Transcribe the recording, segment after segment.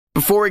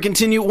Before we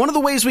continue, one of the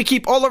ways we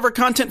keep all of our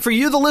content for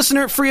you, the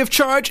listener, free of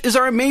charge is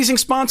our amazing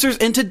sponsors,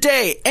 and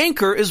today,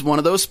 Anchor is one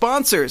of those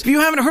sponsors. If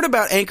you haven't heard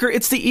about Anchor,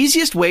 it's the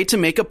easiest way to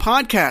make a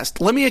podcast.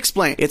 Let me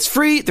explain. It's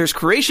free, there's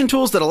creation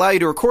tools that allow you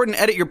to record and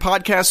edit your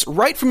podcasts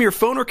right from your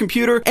phone or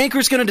computer.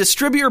 Anchor's going to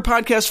distribute your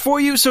podcast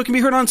for you so it can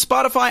be heard on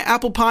Spotify,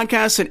 Apple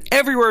Podcasts, and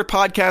everywhere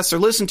podcasts are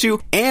listened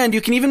to, and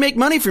you can even make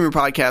money from your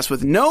podcast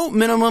with no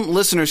minimum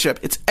listenership.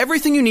 It's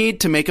everything you need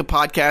to make a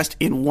podcast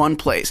in one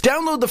place.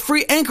 Download the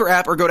free Anchor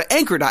app or go to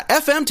anchor.fm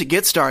to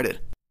get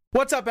started.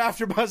 What's up,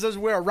 AfterBuzzers?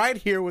 We're right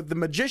here with the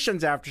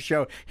Magicians After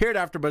Show here at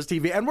AfterBuzz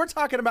TV, and we're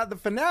talking about the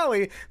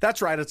finale.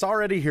 That's right, it's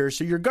already here,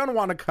 so you're going to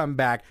want to come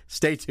back.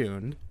 Stay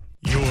tuned.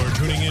 You're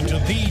tuning into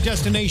the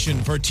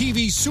destination for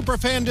TV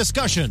superfan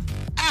discussion,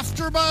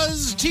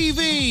 AfterBuzz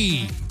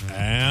TV.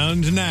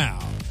 And now,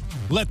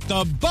 let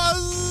the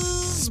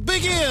buzz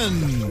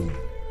begin.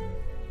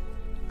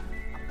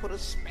 Put a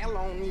spell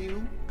on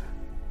you.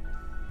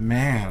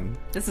 Man,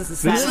 This is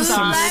some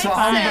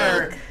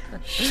somber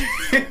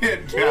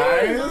shit,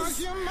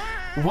 guys.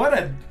 What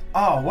a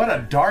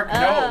dark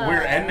note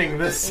we're ending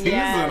this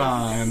season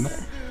on.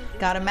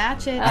 Gotta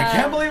match it. I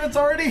can't believe it's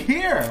already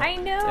here. I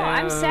know.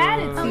 I'm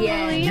sad it's the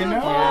end. You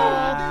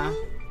know,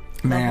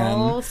 man.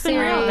 Whole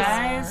series,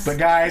 guys. But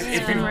guys,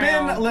 if you've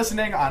been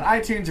listening on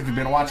iTunes, if you've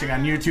been watching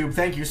on YouTube,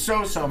 thank you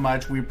so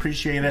much. We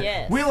appreciate it.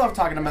 Yes. We love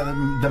talking about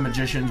the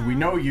Magicians. We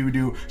know you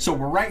do. So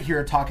we're right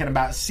here talking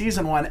about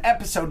Season 1,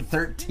 Episode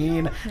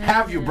 13.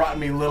 Have You Brought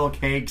Me Little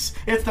Cakes?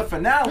 It's the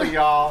finale,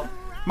 y'all.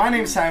 My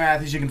name's Ty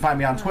Matthews. You can find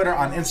me on Twitter,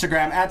 on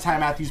Instagram, at Ty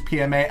Matthews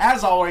PMA.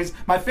 As always,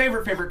 my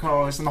favorite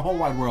co-host in the whole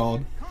wide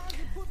world.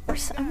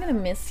 I'm gonna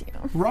miss you.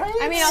 Right?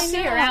 I mean, I'll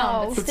see you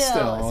around, but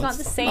still, it's not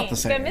the same. not the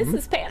same. I miss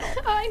this panel.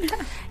 I know.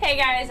 Hey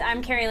guys,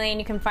 I'm Carrie Lane.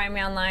 You can find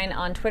me online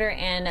on Twitter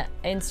and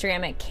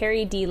Instagram at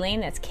Carrie D Lane.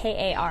 That's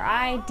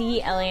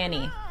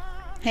KARIDLANE.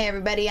 Hey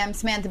everybody, I'm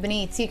Samantha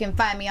Benitez. You can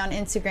find me on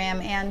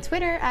Instagram and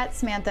Twitter at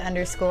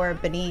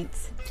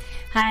Samantha_Benitez.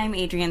 Hi, I'm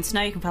Adrienne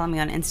Snow. You can follow me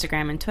on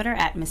Instagram and Twitter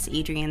at Miss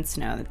Adrienne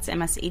Snow. That's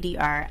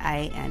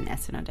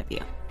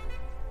MSADRINSNOW.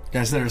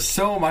 Guys, there's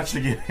so much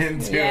to get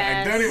into.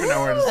 Yes. I don't even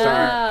know where to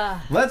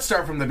start. Let's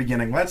start from the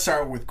beginning. Let's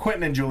start with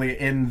Quentin and Julia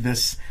in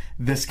this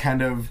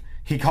kind of,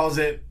 he calls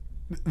it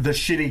the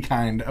shitty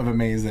kind of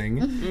amazing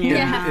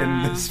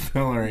in this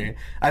fillery.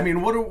 I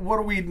mean, what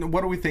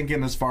are we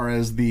thinking as far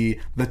as the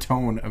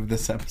tone of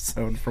this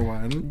episode for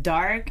one?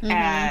 Dark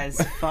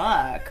as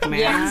fuck, man.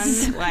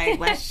 Yes. Like,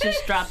 let's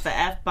just drop the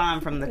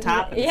F-bomb from the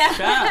top of the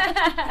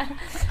show.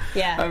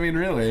 Yeah. I mean,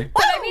 really.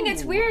 But I mean,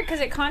 it's weird because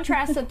it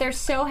contrasts that they're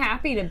so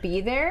happy to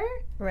be there.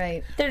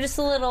 Right. They're just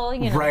a little,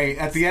 you know. Right.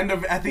 At the end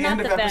of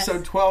episode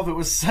best. 12, it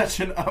was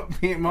such an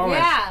upbeat moment.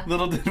 Yeah.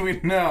 Little did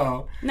we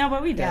know. No,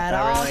 but we did Yeah, it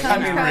that, all really. comes I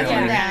mean,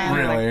 crashing down.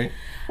 really.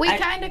 We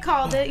kind of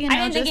called it, you know,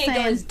 I didn't think just it'd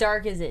go saying. as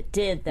dark as it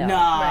did, though. No.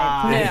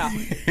 Right. Yeah.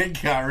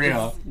 It got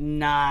real.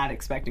 Not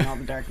expecting all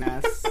the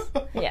darkness.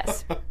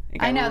 Yes. It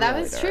got I know, that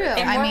really was dark. true.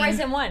 In I more mean, ways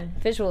than one.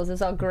 Visuals,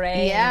 it's all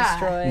gray Yeah.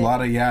 and destroyed. A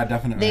lot of,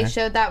 definitely. they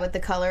showed that with the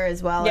color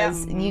as well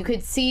as you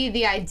could see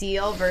the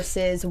ideal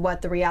versus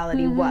what the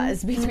reality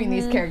was between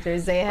these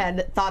characters. They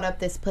had thought up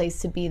this place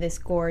to be this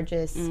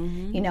gorgeous,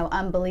 you know,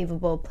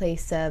 unbelievable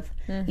place of,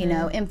 you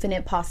know,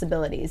 infinite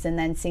possibilities, and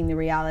then seeing the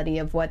reality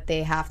of what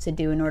they have to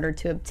do in order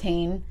to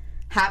obtain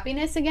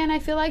happiness again, I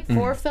feel like,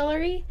 for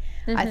Fillory.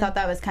 I thought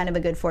that was kind of a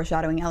good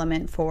foreshadowing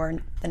element for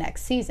the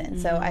next season.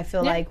 So I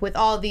feel like with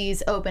all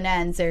these open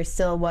ends, there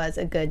still was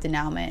a good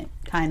denouement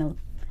kind of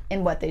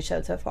in what they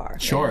showed so far.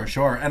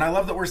 Sure. And I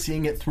love that we're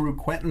seeing it through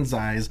Quentin's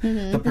eyes,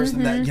 the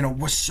person that, you know,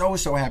 was so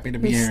happy to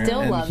be here.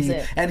 still and loves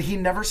it. And he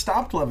never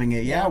stopped loving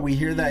it. Yeah, we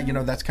hear that, you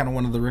know, that's kind of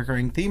one of the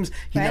recurring themes.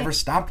 He Right. never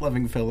stopped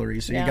loving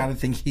Fillory, so you got to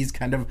think he's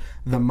kind of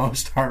the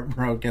most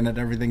heartbroken at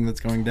everything that's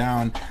going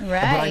down.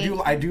 Right.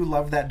 But I do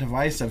love that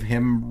device of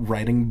him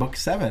writing book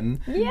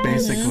 7,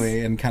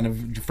 basically, and kind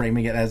of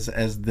framing it as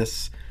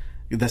this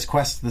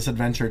quest, this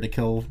adventure to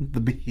kill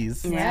the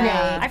bees.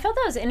 Yeah. I felt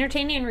that was an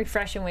entertaining and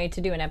refreshing way to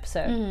do an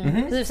episode.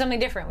 Because there's something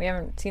different. We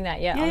haven't seen that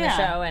yet on the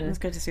show. And it's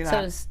good to see that. So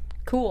it was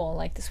cool,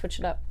 like, to switch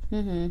it up.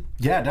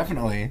 Yeah,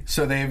 definitely.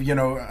 So they've, you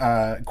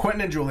know,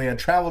 Quentin and Julia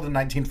traveled in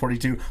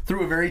 1942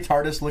 through a very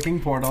TARDIS-looking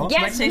portal.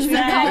 Yes, They we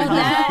said, called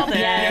that. called it.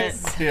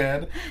 Yes.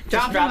 Did.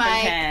 Just dropping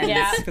pens.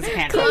 Yeah. Because I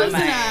can't drop Close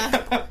my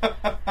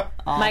enough.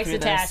 all Mic's through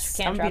attached, this.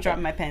 can't I'm gonna be drop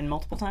dropping my pen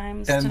multiple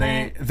times And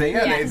tonight. they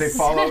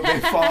follow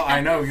I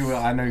know you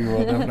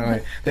will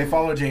definitely. They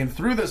follow Jane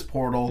through this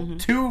portal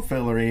to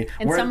Fillory,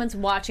 And where someone's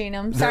watching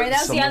them. Sorry, that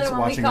was the other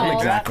one we them. called.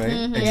 Exactly.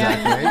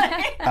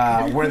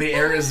 Where the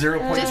air is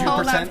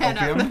 0.2%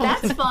 opium.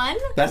 That's fun.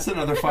 That's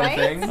another fun Right?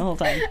 thing. The whole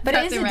time. But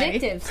it is That's right.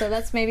 addictive, so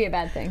that's maybe a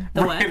bad thing.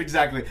 The what? Right,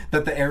 exactly.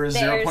 That the air is The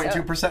air is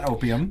 0.2%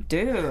 opium.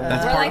 Dude.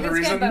 That's We're part like, of the it's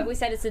reason. good, but we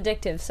said it's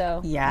addictive, so.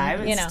 Yeah, I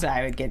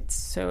would get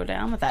so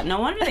down with that. No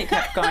wonder they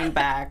kept going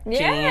back. Yes,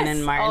 Jane and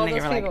all Martin, they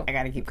those were like, people. I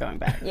gotta keep going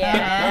back.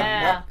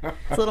 Yeah. It's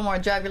a little more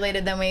drug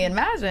related than we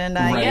imagined,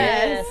 I Right.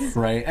 guess. Yes.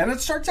 Right, and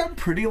it starts out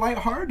pretty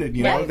lighthearted.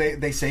 You know,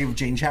 Right. they save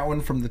Jane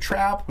Chatwin from the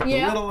trap with the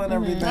Yeah. little and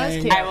everything.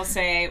 That's cute. I will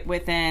say,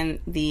 within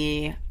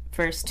the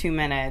first 2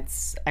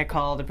 minutes, I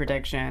called a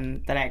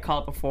prediction that I had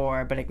called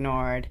before but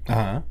ignored.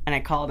 And I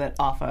called it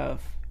off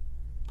of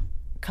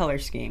color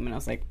scheme, and I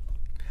was like,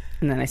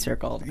 and then I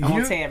circled. I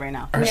won't say it right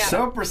now. Are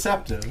so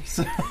perceptive.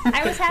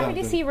 I was happy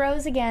to see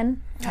Rose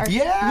again.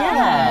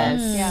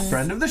 Yes.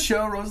 Friend of the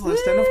show, Rose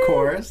Liston, of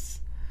course.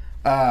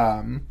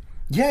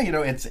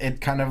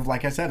 It kind of,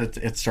 like I said,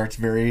 it starts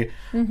very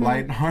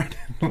lighthearted.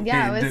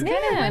 Yeah, it was kind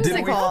of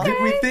whimsical.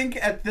 Did we think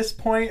at this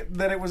point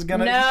that it was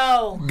going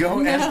to go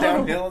as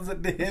downhill as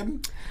it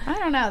did? I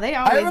don't know. They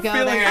always go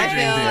there.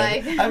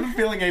 I have a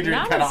feeling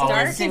Adrian kind of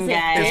always is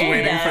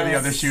waiting for the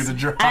other shoe to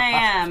drop. I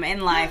am,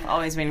 in life,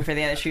 always waiting for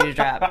the other shoe to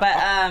drop. But,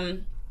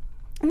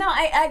 no,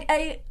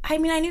 I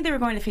mean, I knew they were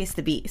going to face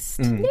the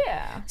Beast.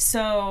 Yeah.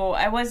 So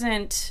I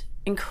wasn't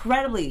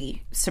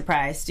incredibly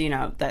surprised,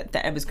 that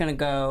it was going to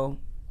go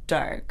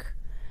dark.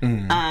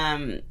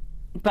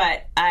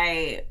 But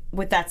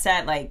with that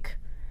said, like,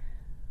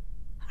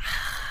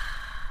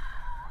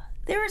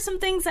 there were some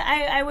things that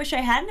I wish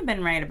I hadn't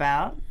been right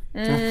about.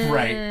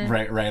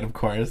 Right, of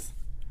course.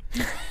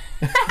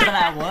 But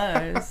I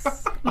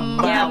was.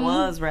 I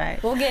was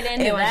right. We'll get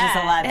into that. It was just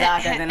a lot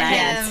darker than I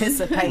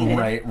anticipated.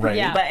 Right.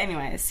 Yeah. But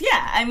anyways,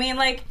 I mean,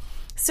 like,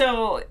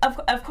 so,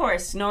 of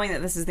course, knowing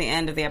that this is the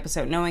end of the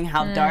episode, knowing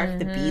how dark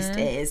the Beast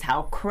is,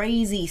 how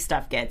crazy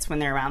stuff gets when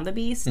they're around the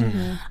Beast,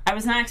 I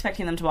was not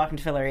expecting them to walk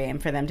into Fillory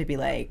and for them to be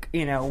like,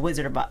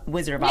 Wizard of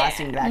Oz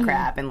to that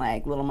crap, and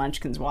like little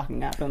munchkins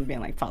walking up and being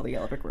like, follow the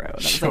Yellow Brick Road. I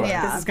was like,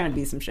 this is going to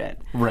be some shit.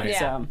 Right.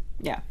 So,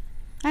 yeah.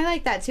 I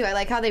like that too. I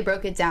like how they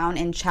broke it down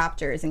in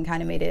chapters and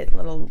kind of made it a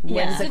little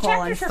whimsical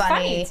and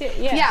funny. Too.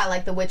 Yeah,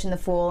 like the Witch and the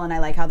Fool, and I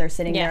like how they're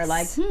sitting there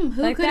like, who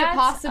like, could it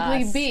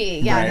possibly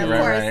be? Yeah, and of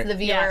course the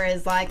viewer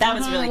is like, that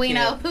was really we cute.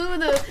 know who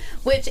the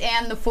Witch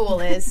and the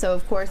Fool is. So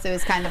of course it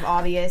was kind of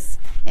obvious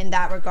in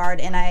that regard.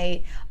 And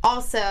I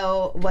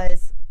also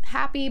was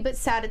happy but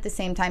sad at the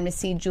same time to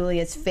see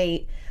Julia's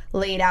fate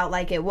laid out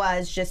like it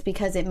was, just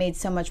because it made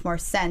so much more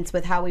sense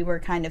with how we were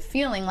kind of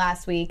feeling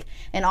last week,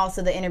 and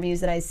also the interviews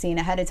that I'd seen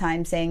ahead of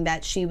time saying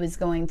that she was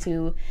going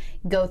to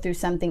go through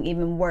something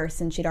even worse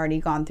than she'd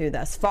already gone through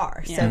thus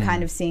far. So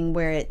kind of seeing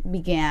where it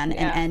began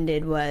and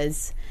ended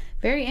was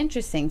very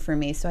interesting for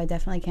me. So I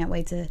definitely can't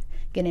wait to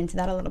get into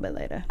that a little bit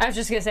later. I was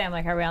just going to say, I'm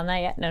like, are we on that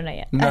yet? No, not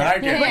yet. No,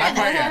 not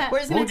yet. We're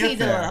just going to tease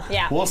a little.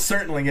 Yeah. We'll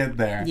certainly get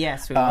there.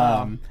 Yes, we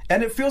will.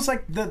 And it feels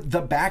like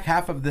the back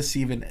half of this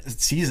season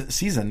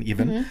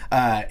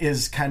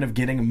is kind of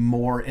getting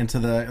more into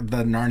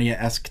the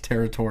Narnia-esque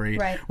territory,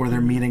 where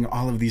they're meeting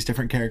all of these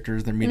different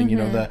characters. They're meeting,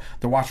 the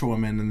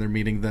Watchwoman, and they're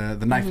meeting the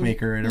knife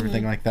maker and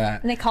everything like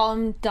that. And they call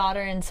him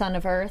daughter and son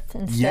of Earth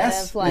instead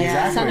of like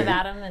son of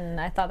Adam,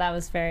 and I thought that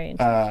was very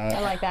interesting. I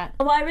like that.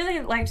 Well, I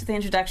really liked the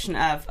introduction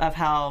of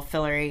how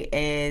Fillory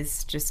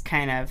is just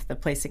kind of the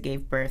place that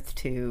gave birth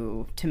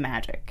to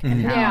magic,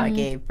 and how it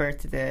gave birth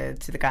to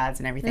the gods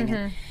and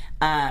everything,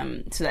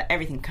 and so that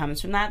everything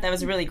comes from that. That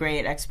was a really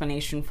great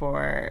explanation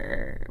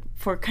for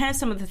kind of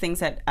some of the things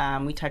that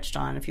we touched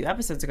on a few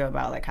episodes ago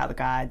about like how the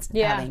gods,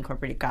 how they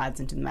incorporated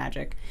gods into the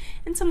magic,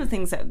 and some of the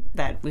things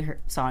that we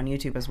saw on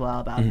YouTube as well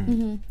about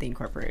the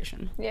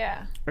incorporation.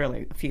 Yeah,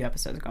 really a few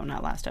episodes ago,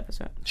 not last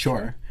episode.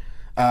 Sure.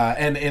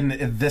 And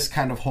in this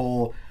kind of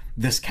whole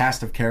this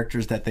cast of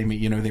characters that they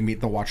meet, they meet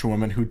the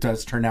Watchwoman, who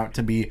does turn out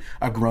to be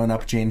a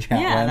grown-up Jane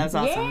Chatwin. Yeah, that's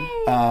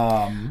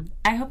awesome.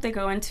 I hope they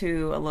go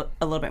into a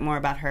little bit more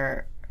about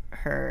her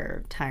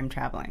time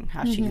traveling,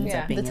 how she ends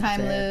up being the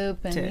time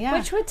loop, and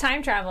which with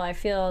time travel, I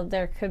feel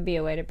there could be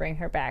a way to bring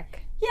her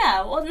back.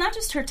 Yeah, well, not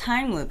just her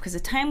time loop, because the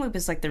time loop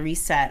is like the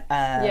reset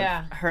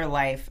of her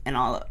life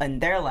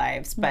and their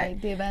lives,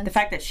 but the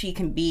fact that she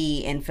can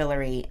be in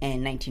Fillory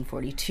in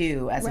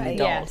 1942 as an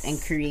adult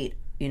and create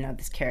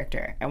this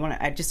character.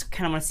 I just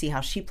kind of want to see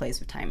how she plays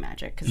with time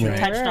magic, because they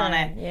touched on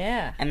it,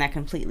 and that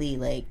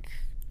completely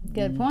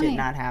good point. did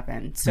not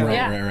happen. So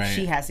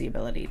she has the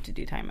ability to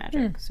do time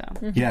magic. So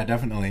yeah,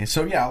 definitely.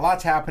 So yeah, a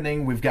lot's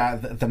happening. We've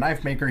got the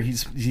knife maker.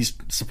 He's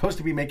supposed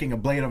to be making a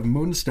blade of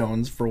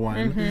moonstones for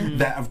one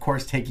that of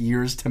course take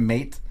years to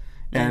mate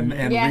and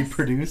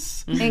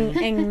reproduce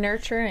and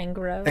nurture and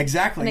grow.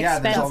 Exactly.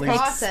 There's all these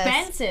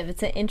expensive.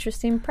 It's an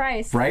interesting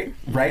price. Right.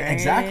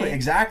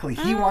 Exactly.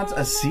 He wants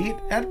a seat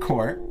at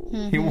court.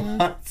 He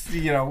wants,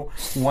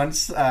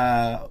 once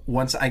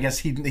I guess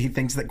he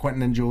thinks that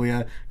Quentin and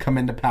Julia come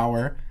into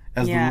power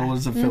as the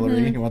rulers of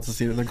Fillory. He wants a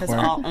seat at the court.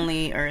 Because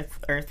only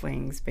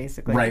Earthlings,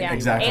 basically. Right.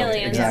 Exactly.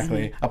 Aliens.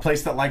 Exactly. A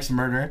place that likes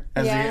murder,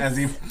 as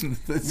he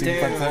puts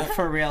it.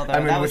 For real though.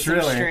 That was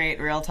some straight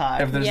real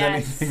talk. If there's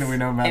anything that we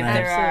know about if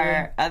there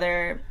are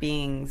other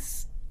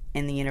beings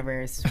in the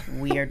universe,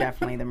 we are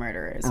definitely the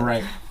murderers.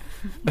 Right.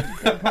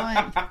 Good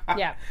point.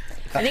 Yeah.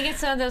 I think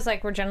it's one of those,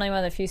 we're generally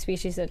one of the few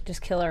species that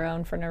just kill our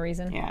own for no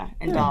reason. Yeah.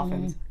 And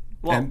dolphins.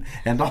 Well,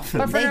 and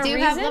dolphins. They do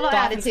have a little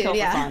attitude,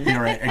 You're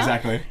right,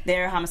 exactly.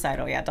 They're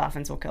homicidal. Yeah,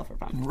 dolphins will kill for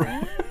fun.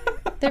 Right.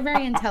 They're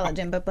very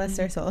intelligent, but bless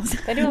their souls.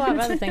 They do a lot of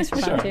other things for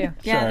fun, too.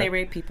 Yeah, they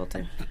rape people,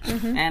 too.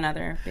 And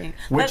other beings.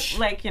 Which,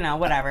 but,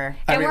 whatever.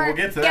 I mean, we'll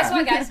get to that. Guess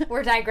what, guys?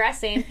 We're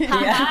digressing.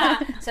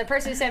 So the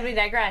person who said we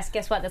digress,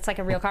 guess what? That's like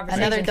a real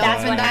conversation. Another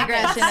dolphin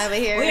digression over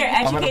here. We are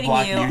educating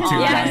block you YouTube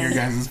on your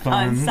guys'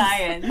 on phones.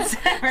 Science.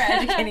 We're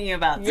educating you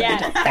about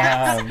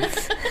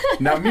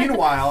Now,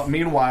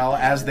 meanwhile,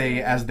 as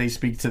they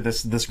speak to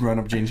this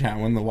grown-up Jane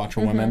Chatwin, the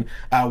Watcher woman,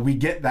 we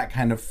get that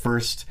kind of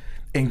first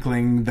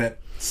inkling that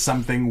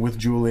something with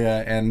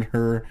Julia and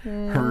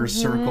her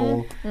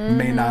circle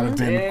may not have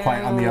been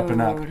quite on the up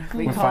and up.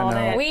 We called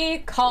it. We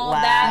called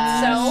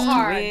that so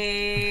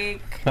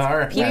hard. All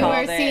right. We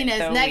were seen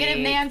as negative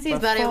Nancy's,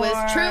 but it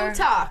was true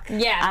talk.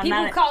 Yeah,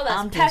 people called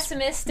us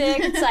pessimistic.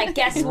 It's like,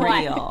 guess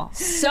what?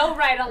 So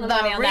right on the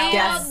money on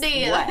that one. Real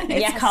deal.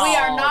 Yes, we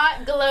are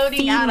not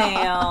gloating at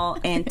all.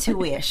 Female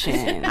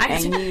intuition.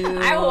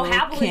 I will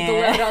happily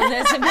gloat on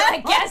this and be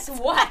like, guess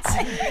what?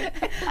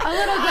 A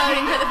little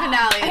gloating for the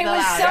finale is It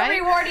was allowed, so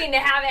right? rewarding to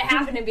have it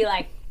happen and be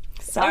like,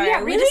 sorry, yeah,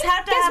 we really? just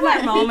have to Guess have what?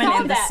 our moment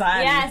in the that.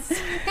 sun.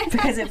 Yes.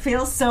 Because it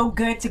feels so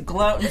good to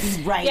gloat and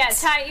be right. Yeah,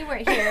 Ty, you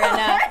weren't here.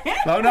 And,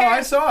 Oh no,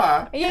 I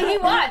saw. yeah, he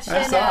watched.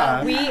 I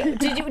saw.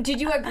 Did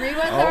you agree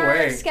with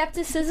our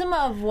skepticism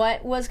of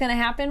what was going to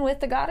happen with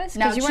the goddess?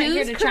 Now you weren't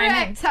here choose to chime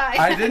in. correct, Ty.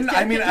 I didn't.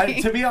 I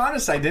mean, to be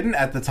honest, I didn't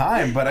at the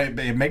time, but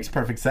it makes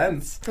perfect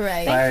sense.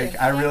 Right. Like,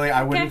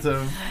 I wouldn't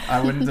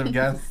have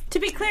guessed. To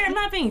be clear, I'm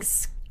not being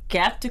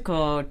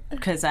skeptical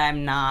because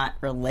I'm not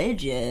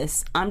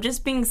religious. I'm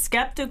just being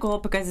skeptical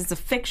because it's a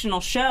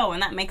fictional show,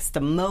 and that makes the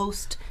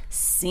most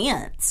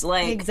sense.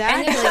 Like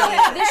Exactly.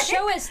 This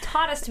show has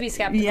taught us to be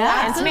skeptical.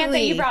 Yeah. And Samantha,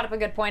 Absolutely. you brought up a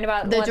good point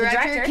about The what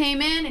director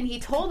came in and he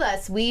told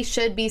us we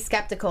should be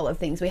skeptical of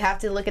things. We have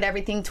to look at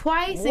everything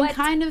twice and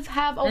kind of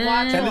have a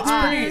watchful And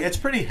eye. it's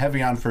pretty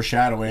heavy on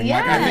foreshadowing. Yeah.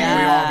 Like, I think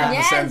we all got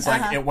Yes. the sense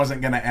like it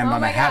wasn't going to end on a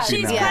my happy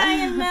she's note.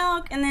 crying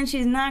milk, and then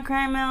she's not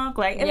crying milk.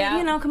 Like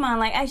come on.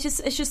 Like it's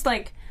just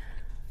like,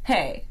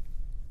 hey,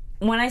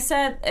 when I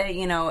said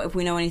if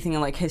we know anything in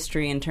like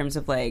history in terms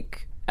of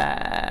like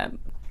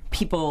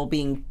people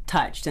being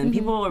touched, and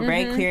people were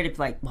very clear to be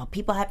like, well,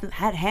 people have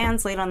had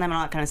hands laid on them and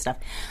all that kind of stuff.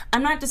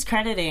 I'm not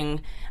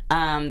discrediting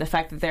the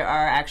fact that there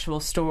are actual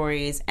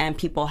stories and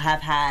people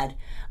have had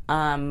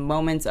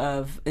moments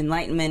of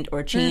enlightenment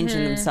or change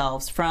in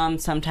themselves from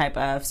some type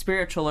of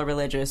spiritual or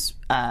religious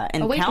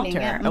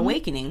encounter,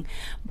 awakening.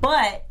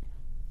 But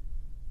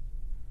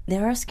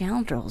there are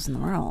scoundrels in the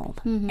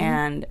world,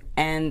 and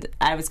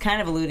I was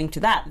kind of alluding to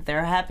that.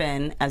 There have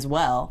been as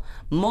well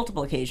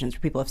multiple occasions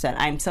where people have said,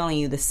 "I'm selling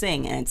you this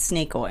thing, and it's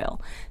snake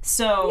oil."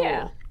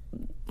 So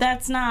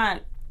that's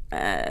not,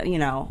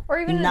 or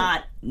even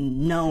not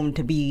known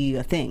to be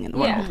a thing in the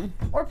world.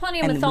 Or plenty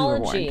of And we were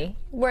mythology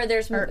where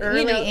there's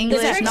Early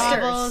English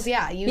novels, you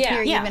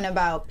hear Yeah. even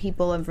about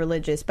people of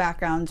religious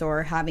backgrounds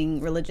or having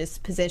religious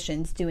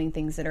positions doing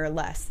things that are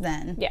less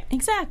than. Yeah.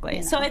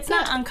 Exactly. So it's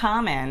not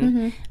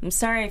uncommon. I'm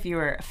sorry if you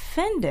were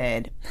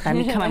offended by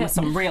me coming with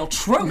some real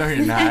truth. No,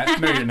 you're not.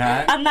 No, you're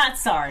not. I'm not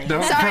sorry.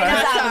 Don't Sorry,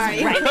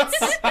 cry. not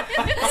sorry.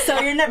 So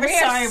you're never We are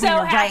sorry so when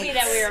you're happy right.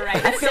 that we were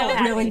right. I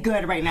feel really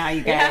good right now,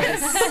 you guys.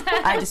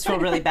 I just feel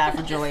really bad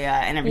for Julia,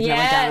 and every time I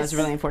went down, it was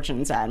really unfortunate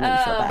and sad. And made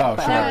me feel bad. Oh,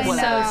 But sure. So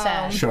whatever.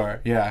 sad.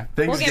 Sure, yeah.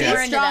 Things We'll get get- more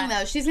She's into strong that.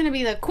 though. She's going to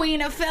be the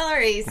queen of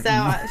Fillery, so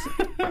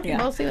we'll see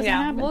what's going to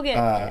happen. We'll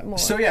get more.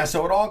 So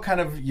it all kind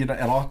of it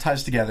all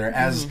ties together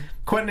as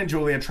Quentin and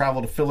Julia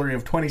travel to Fillory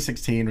of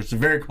 2016, which is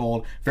very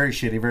cold, very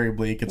shitty, very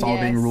bleak. It's all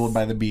being Yes. ruled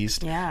by the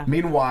beast. Yeah.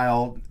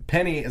 Meanwhile,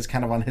 Penny is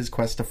kind of on his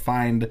quest to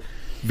find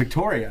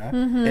Victoria,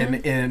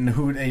 in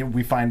who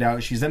we find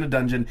out she's in a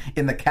dungeon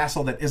in the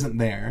castle that isn't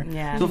there.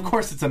 Yeah. So of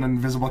course it's an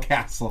invisible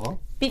castle.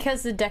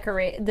 Because the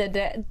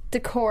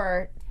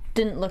decor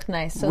didn't look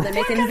nice, so they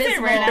make it Because they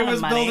invisible. ran out It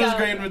was money. builder's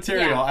grade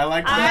material. yeah. I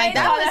liked I that.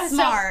 That thought was that's so-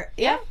 smart.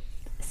 Yep.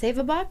 Save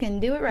a buck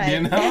and do it right.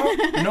 You know,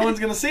 no one's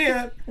gonna see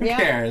it. Who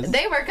cares?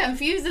 They were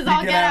confused as all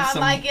can get have out. I'm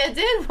some- like, you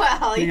did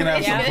well. You can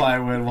have some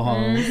plywood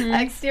home.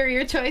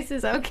 Exterior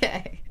choices,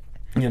 okay.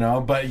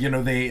 But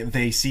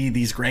they see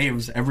these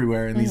graves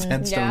everywhere and these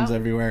headstones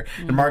everywhere.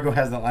 And Margot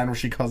has that line where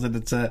she calls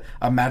it's a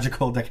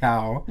magical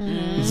Dachau.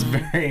 It's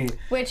very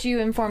Which you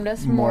informed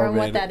us more on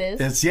what that is.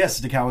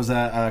 Dachau is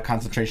a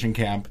concentration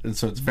camp, and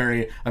so it's a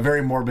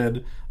very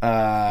morbid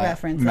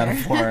Reference there.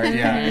 metaphor.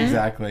 Yeah,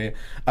 exactly.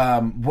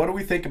 What do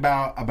we think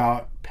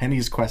about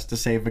Penny's quest to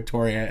save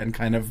Victoria and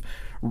kind of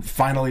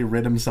finally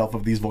rid himself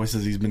of these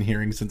voices he's been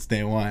hearing since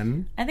day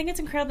one? I think it's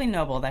incredibly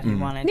noble that he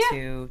wanted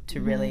to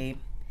really.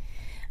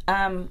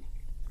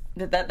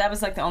 That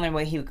was like the only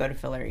way he would go to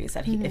Fillory, is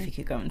that if he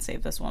could go and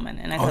save this woman.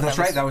 And I thought That's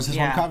right. That was his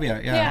one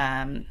caveat.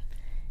 Yeah.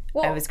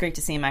 It was great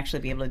to see him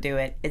actually be able to do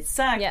it. It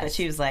sucked that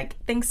she was like,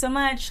 "Thanks so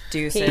much,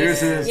 deuces.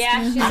 Deuces.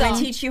 Yeah, she's I'm all, gonna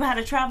teach you how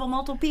to travel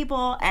multiple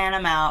people, and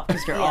I'm out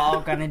because you're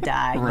all gonna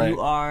die. Right.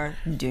 You are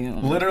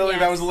doomed." Literally,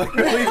 that was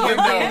literally the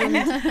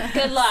note.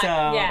 good luck. So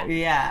yeah.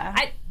 yeah.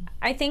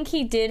 I think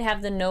he did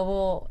have the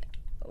noble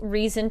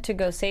reason to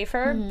go save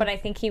her, but I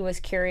think he was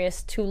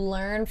curious to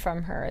learn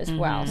from her as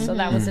well. So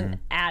that was an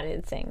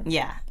added thing.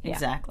 Yeah,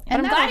 exactly.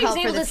 And I'm glad he was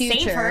able to future.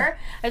 save her.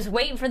 I was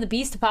waiting for the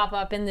beast to pop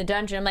up in the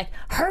dungeon. I'm like,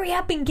 hurry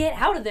up and get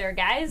out of there,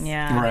 guys.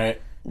 Yeah.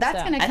 Right.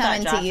 That's going to come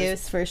into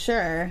use for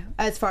sure,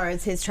 as far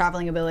as his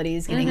traveling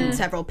abilities, getting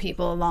several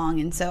people along.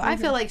 And so I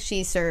feel like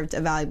she served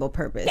a valuable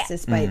purpose,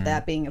 despite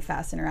that being a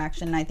fast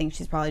interaction. I think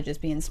she's probably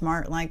just being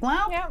smart, like,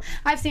 well,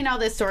 I've seen how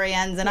this story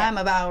ends, and I'm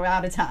about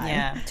out of time.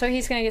 Yeah. So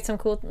he's going to get some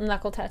cool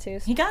knuckle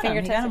tattoos. He got them.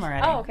 He got them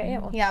already. Oh, okay.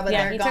 Yeah, Yeah, but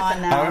they're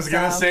gone now. I was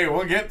going to say,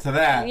 we'll get to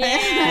that. Yeah.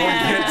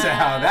 We'll get to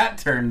how that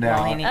turned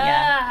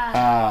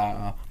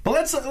out. But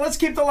let's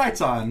keep the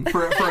lights on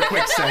for a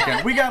quick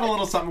second. We got a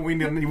little something we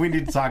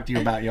need to talk to you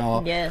about,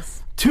 y'all.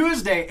 Yes.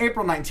 Tuesday,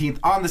 April 19th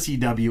on the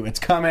CW. It's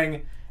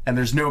coming, and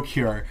there's no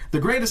cure. The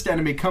greatest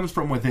enemy comes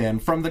from within.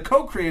 From the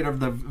co-creator of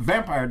the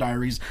Vampire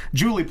Diaries,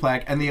 Julie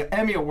Plec, and the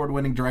Emmy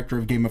Award-winning director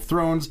of Game of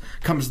Thrones,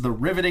 comes the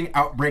riveting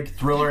outbreak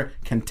thriller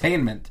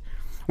Containment.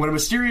 When a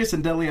mysterious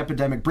and deadly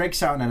epidemic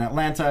breaks out in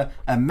Atlanta,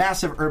 a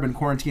massive urban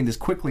quarantine is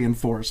quickly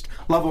enforced.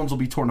 Loved ones will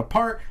be torn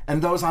apart,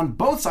 and those on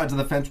both sides of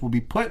the fence will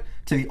be put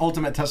to the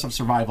ultimate test of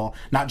survival.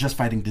 Not just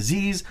fighting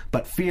disease,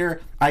 but fear,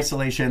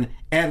 isolation,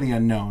 and the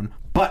unknown.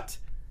 But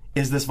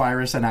is this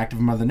virus an act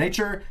of Mother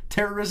Nature,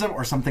 terrorism,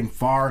 or something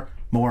far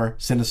more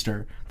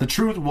sinister? The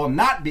truth will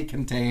not be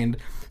contained.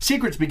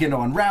 Secrets begin to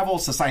unravel,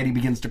 society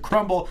begins to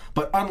crumble,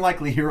 but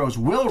unlikely heroes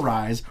will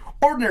rise.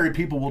 Ordinary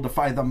people will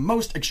defy the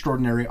most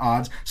extraordinary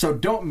odds, so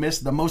don't miss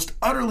the most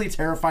utterly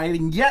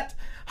terrifying yet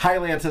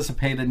highly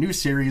anticipated new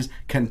series,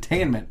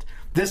 Containment.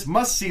 This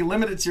must-see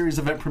limited series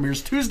event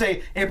premieres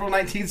Tuesday, April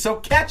 19th, so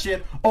catch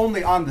it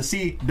only on the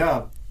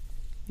CW.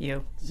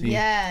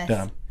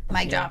 Yes.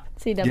 Mic drop.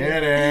 CW.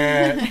 Get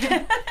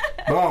it.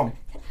 Boom.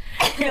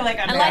 I feel like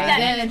I like that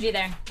energy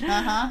there.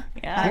 Yeah.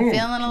 I'm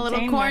feeling a little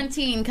Containment.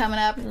 quarantine coming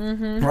up.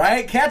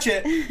 Right? Catch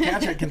it.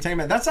 Catch it.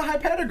 Containment. That's a high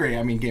pedigree.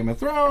 I mean, Game of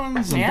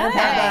Thrones, and Vampire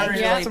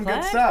Diaries, that's some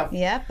good stuff.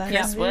 Yep.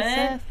 Chris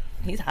Wood,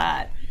 he's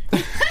hot.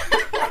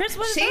 Chris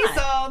Wood's She's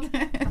hot. sold.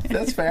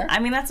 That's fair. I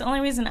mean, that's the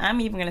only reason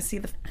I'm even going to see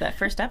that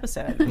first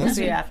episode. We'll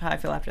see how I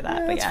feel after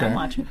that. But fair. I'm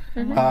watching.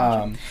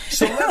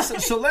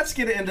 So let's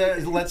get into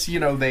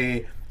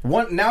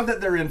now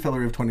that they're in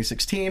February of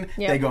 2016,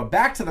 they go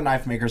back to the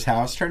knife maker's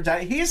house. Turns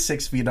out he's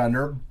 6 feet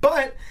under,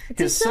 but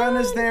his son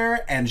is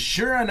there, and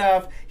sure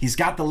enough, he's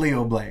got the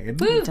Leo blade.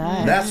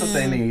 That's what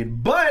they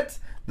need. But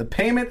the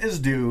payment is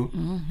due,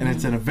 and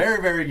it's in a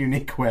very, very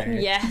unique way.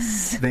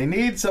 Yes. They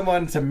need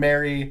someone to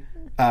marry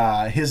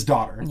his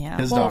daughter. Yeah.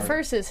 His Well, daughter.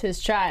 first is his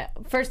child.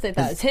 First they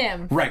thought it was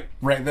him. Right.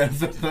 They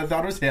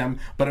thought it was him,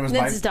 but it was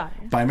That's his daughter.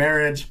 by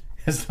marriage.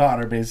 His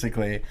daughter,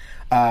 basically.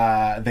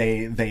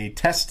 They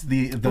test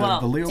the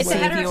Leo It's a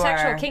blade.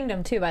 heterosexual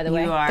kingdom, too, by the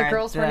way. The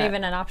girls weren't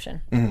even an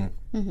option.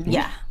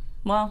 Yeah.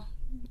 Well,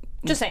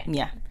 Just saying.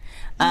 yeah.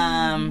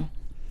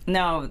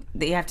 No,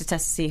 you have to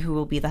test to see who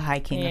will be the High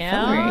King of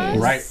February.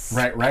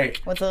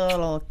 Right. With a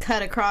little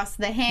cut across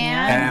the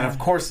hand. And of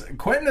course,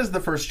 Quentin is the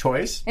first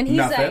choice. And he's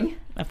Nothing. like,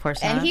 Of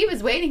course not. And he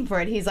was waiting for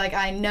it. He's like,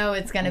 I know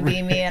it's going to be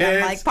me. And I'm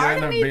It's like, part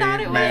of gonna me be thought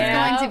it was me.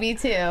 going to be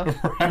too.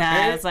 No,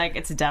 I was like,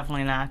 it's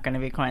definitely not going to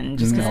be Quentin.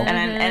 Just 'cause,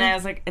 and I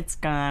was like, it's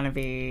going to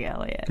be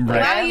Elliot.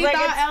 Right. Wow, I was you like,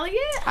 thought Elliot?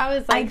 I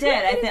was I like,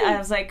 did. I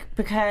was like,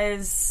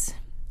 because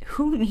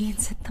who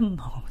needs it the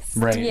most?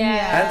 Right.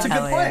 Yeah. That's a good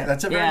Elliot. point.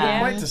 That's a very good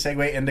point to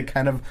segue into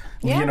kind of,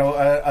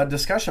 a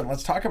discussion.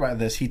 Let's talk about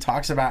this. He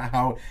talks about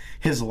how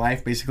his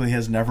life basically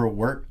has never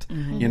worked.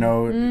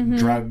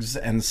 Drugs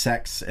and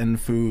sex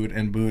and food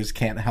and booze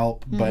can't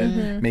help, but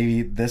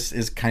maybe this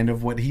is kind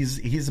of what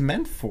he's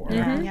meant for.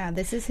 Yeah,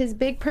 this is his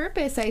big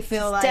purpose, I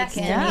feel like.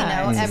 destiny.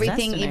 And, It's his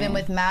everything, destiny. even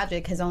with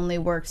magic, has only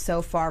worked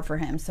so far for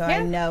him. So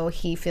I know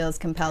he feels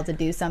compelled to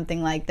do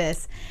something like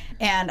this.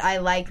 And I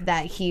like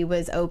that he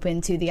was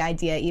open to the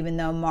idea, even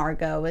though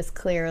Margot was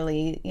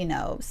clearly,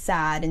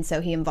 sad. And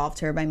so he involved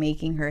her by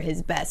making her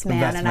his best man.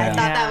 best and man. I thought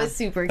that Yeah. was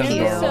super That's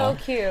cute. adorable. so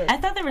cute. I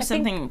thought there was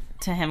something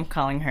to him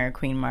calling her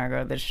Queen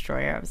Margot the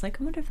Destroyer. I was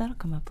like, I wonder if that'll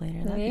come up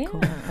later. That'd be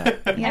cool.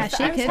 But, Yeah,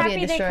 she I was could happy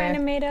be a they kind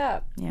of destroyer. made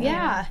up.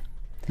 Yeah.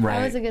 Right.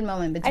 That was a good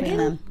moment I between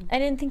them.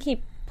 didn't think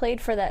he played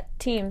for that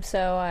team,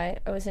 so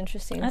it was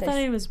interesting. I thought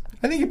he was.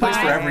 I think he plays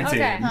for every team.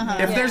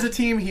 Okay. If there's a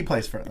team, he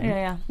plays for them.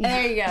 Yeah.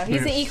 There you go.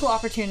 He's the equal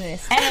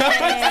opportunist.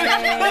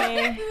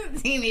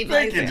 Teeny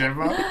Thank you,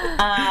 Jimbo.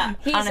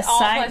 He's On a all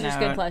side pleasure's note,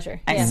 good pleasure.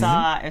 I Yes.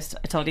 saw. I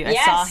told you. I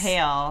Yes. saw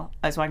Hale.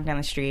 I was walking down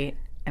the street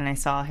and I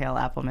saw Hale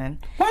Appleman.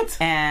 What?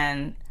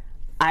 And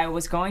I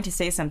was going to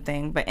say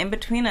something, but in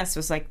between us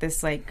was like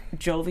this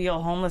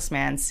jovial homeless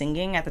man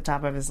singing at the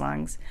top of his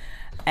lungs,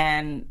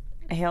 and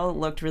Hale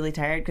looked really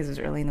tired because it was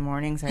early in the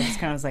morning. So I just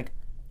kind of was like.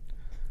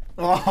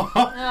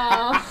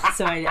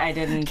 So I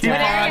didn't. What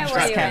area were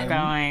just you kept in?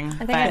 going.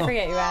 I think I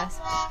forget you asked.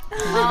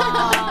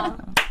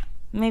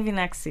 Maybe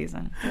next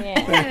season.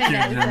 Yeah.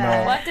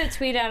 We'll have to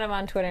tweet at him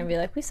on Twitter and be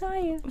like, we saw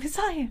you. We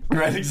saw you.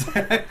 Right,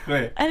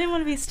 exactly. I didn't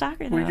want to be a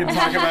stalker, though. We can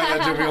talk about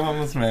that jovial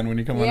homeless man when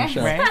you come on the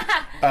show.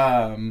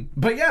 Right?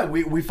 But yeah,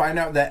 we find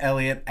out that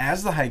Elliot,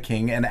 as the High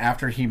King, and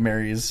after he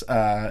marries,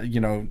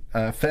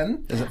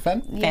 Fenn? Is it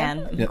Fenn?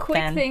 Fan. Yeah.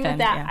 Quick thing with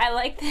that, yeah. I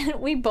like that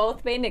we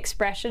both made an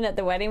expression at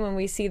the wedding when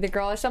we see the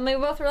girl or something.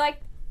 We both were like,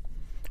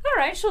 all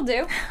right, she'll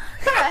do.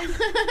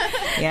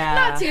 Yeah.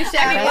 Not too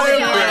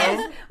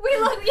shabby. We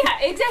look, yeah,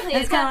 exactly.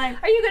 It's kind of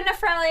like, are you good enough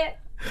for Elliot?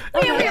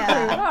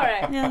 Yeah. All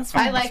right. Yeah, that's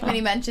fine. I like when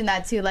he mentioned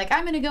that too. Like,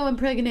 I'm gonna go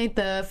impregnate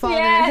the father,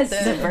 Yes.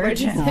 the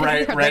virgin.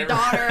 Right, or right, the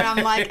daughter. And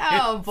I'm like,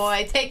 oh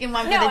boy, taking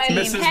one for No, the team.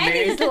 and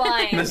Penny's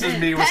line. Mrs.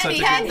 Me was Penny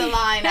such a had good... the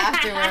line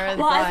afterwards.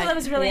 Well, I like, thought it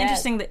was really Yes.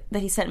 interesting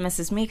that he said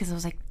Mrs. Me, because I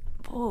was like,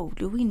 oh,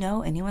 do we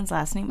know anyone's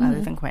last name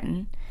other than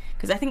Quentin?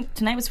 Because I think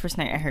tonight was the first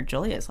night I heard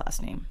Julia's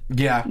last name.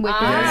 Yeah. With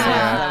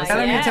Yeah. And I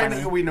mean, yes.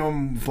 technically we know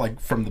him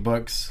from the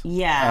books.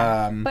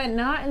 Yeah. But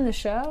not in the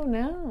show,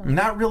 no.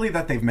 Not really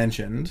that they've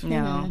mentioned.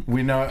 No.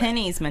 We know...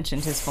 Penny's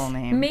mentioned his full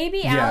name.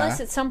 Maybe Yeah.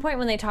 Alice, at some point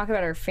when they talk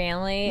about her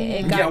family,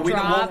 it got we know,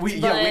 dropped. we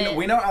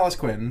know Alice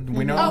Quinn.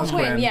 We know Alice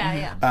Quinn, Quinn.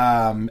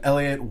 yeah.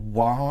 Elliot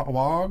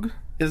Wog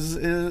is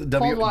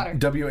Cold water.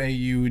 Waugh.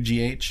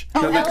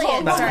 Oh, that's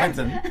Elliot, not sorry.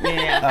 Quentin.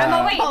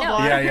 Oh, wait, no.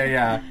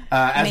 Yeah.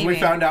 As we Maybe.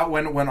 found out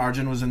when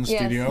Arjun was in the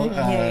Yes. studio,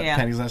 Yeah.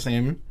 Penny's last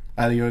name,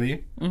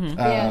 Alioti,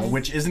 Yes.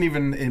 which isn't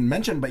even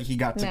mentioned, but he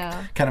got to No.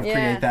 kind of Yeah.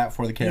 create that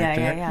for the character.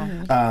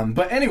 Yeah.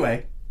 But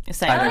anyway,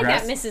 So, I like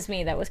digress. that Mrs.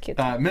 Me. That was cute.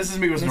 Mrs.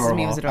 Me was Mrs. adorable.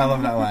 Me was I adorable.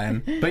 love that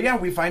line. But yeah,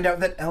 we find out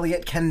that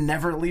Elliot can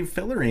never leave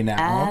Fillory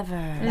now.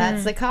 Ever.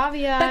 That's the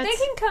caveat. But they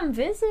can come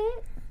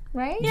visit,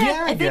 right?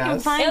 Yeah, I If they can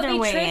guess. find It'll their be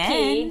way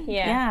tricky, in.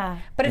 yeah.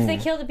 But if they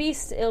kill the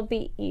beast, it'll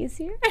be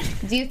easier.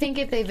 Do you think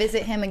if they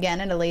visit him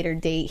again at a later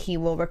date, he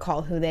will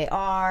recall who they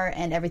are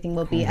and everything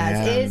will be as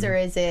man. is, or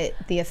is it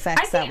the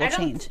effects that will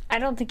change? I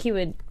don't think he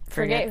would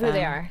forget who them.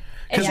 they are.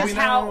 It's 'Cause we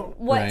just how, know-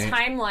 what right.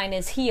 timeline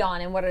is he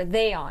on and what are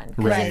they on?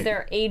 Because Right.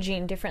 they're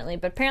aging differently.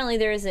 But apparently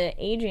there is an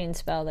aging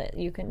spell that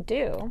you can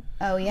do.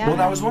 Oh yeah.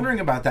 Well, I was wondering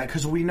about that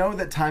because we know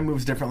that time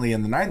moves differently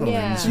in the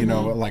Netherlands. Yeah. You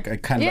know, like a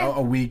kind Yeah. of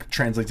a week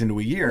translates into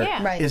a year.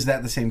 Yeah. Right. Is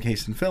that the same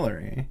case in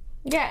Fillory?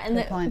 Yeah,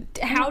 and point.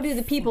 how do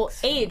the people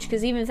age?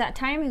 Because even if that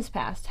time has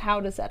passed, how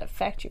does that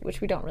affect you?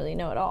 Which we don't really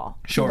know at all.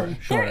 Sure.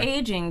 They're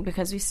aging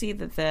because we see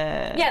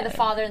that Yeah, the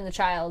father and the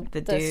child,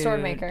 the dude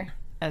sword maker.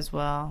 as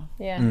well.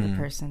 Yeah. The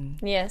person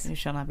Yes. who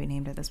shall not be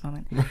named at this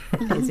moment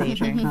is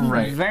aging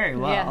Right. very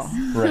well.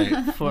 Yes.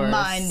 Right. For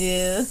Mind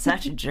you.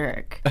 such a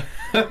jerk.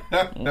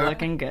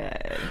 Looking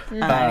good.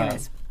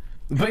 Anyways.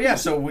 But yeah,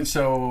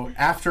 so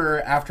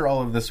after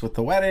all of this with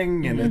the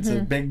wedding, and it's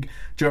a big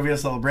jovial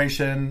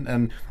celebration,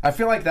 and I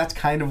feel like that's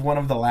kind of one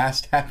of the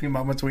last happy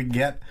moments we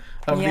get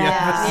of the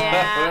episode.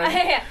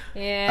 Yeah.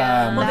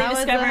 Yeah. Well, That they was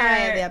the discover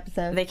highlight of the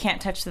episode. they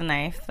can't touch the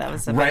knife. That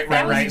was the Right.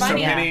 was So fun,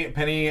 yeah.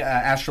 Penny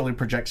astrally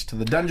projects to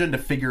the dungeon to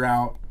figure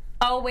out.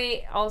 Oh,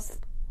 wait.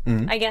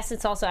 I guess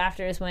it's also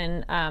after is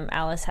when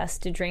Alice has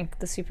to drink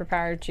the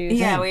superpowered juice.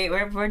 Yeah,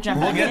 we're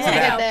jumping. We'll get to in.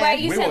 that. No, but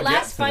you We said will last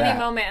get to funny that.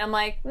 moment. I'm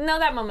like, no,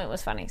 that moment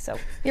was funny. So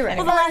You're right.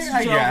 Well, the last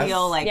I guess.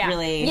 jovial, like Yeah.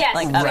 really, Yes.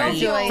 like Right.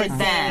 upbeat for them.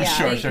 Yeah.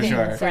 Sure.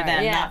 For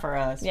them, Yeah. not for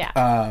us.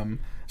 yeah.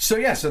 So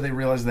they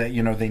realize that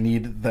they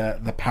need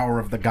the power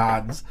of the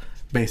gods,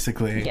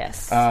 basically.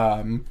 Yes.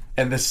 And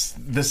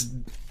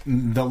the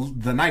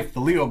knife, the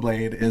Leo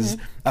blade, is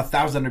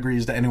 1,000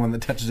 degrees to anyone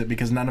that touches it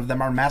because none of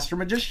them are master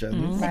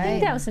magicians. I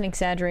think that was an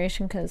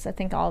exaggeration because I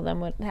think all of them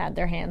would had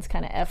their hands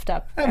kind of effed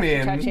up. I after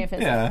mean, touching if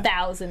it's yeah.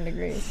 1,000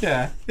 degrees.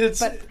 Yeah,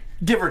 it's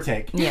give or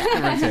take. Yeah.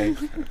 Give or take.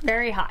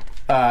 Very hot.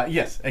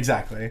 Yes,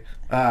 exactly.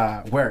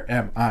 Where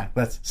am I?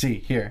 Let's see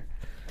here,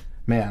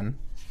 man.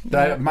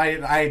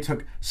 I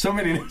took so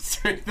many notes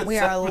during this We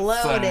are episode.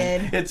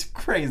 loaded. It's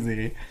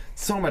crazy.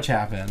 So much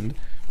happened.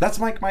 That's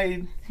like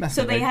my message.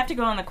 So they have to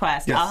go on the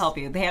quest. Yes. I'll help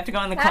you. They have to go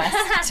on the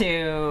quest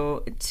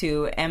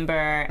to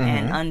Ember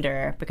and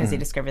Under because they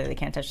discover that they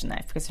can't touch the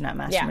knife because they're not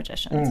master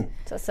magicians.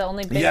 So it's the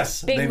only big,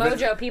 Yes, big they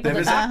mojo people they to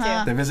visit,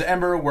 talk to. They visit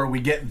Ember, where we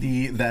get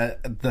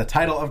the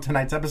title of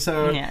tonight's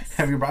episode. Yes.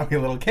 Have you brought me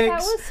little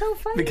cakes? That was so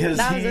funny. Because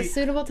That was a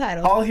suitable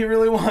title. all he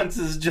really wants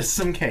is just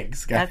some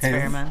cakes, guys. That's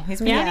fair, man.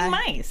 He's been eating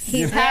mice.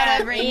 He's had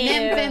every Ew.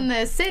 nymph in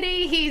the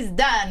city. He's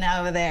done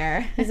over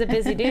there. He's a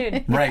busy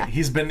dude. Right.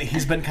 He's been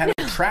kind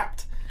of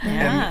trapped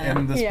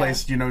in this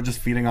place, just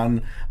feeding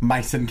on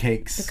mice and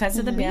cakes. because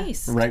of the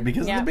beast. Right,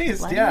 because of the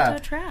beast, Let him yeah. into a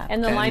trap.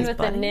 And the And line his with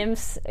buddy. the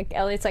nymphs,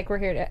 Elliot's like, we're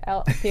here to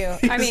help you.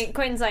 I mean,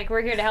 Quentin's like,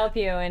 we're here to help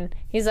you. And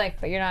he's like,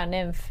 but you're not a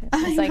nymph.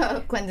 It's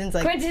like, Quentin's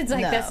like,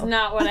 no. That's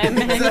not what I He's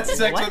meant. had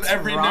sex What's with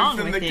every wrong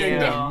nymph in with the you?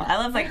 kingdom. I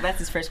love that's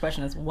his first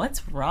question is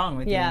what's wrong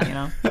with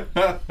Yeah.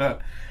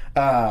 you?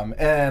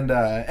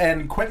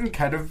 And Quentin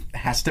kind of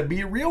has to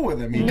be real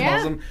with him. He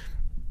calls him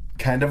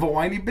kind of a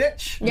whiny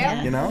bitch.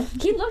 Yeah.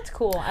 He looked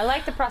cool. I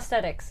like the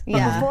prosthetics.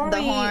 Yeah, Before the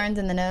we- horns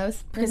and the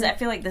nose. Because I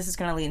feel like this is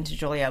going to lead into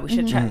Julia. We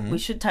should we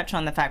should touch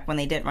on the fact when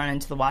they did run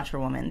into the Watcher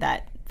woman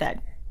that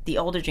the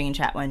older Jane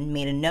Chatwin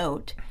made a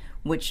note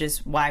which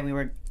is why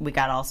we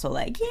got also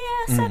like,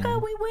 yeah, sucker,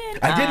 we win.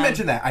 I did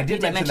mention that. I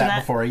did mention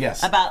that before.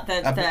 Yes, about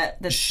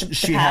the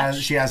she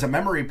patch. has a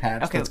memory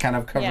patch that's kind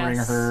of covering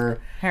her.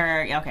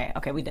 Okay.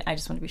 I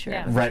just want to be sure.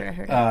 Yeah. Right. Sure I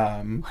heard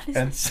it.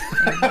 And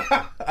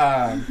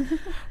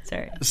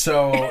Sorry.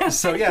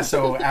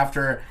 So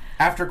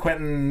after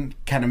Quentin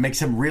kind of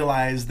makes him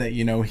realize that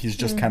he's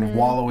just kind of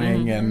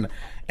wallowing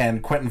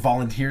and Quentin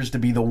volunteers to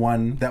be the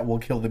one that will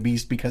kill the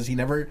beast because he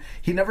never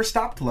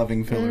stopped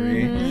loving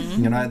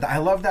Fillory. I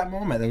love that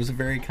moment. That was a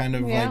very kind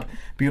of like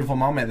beautiful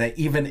moment that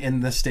even in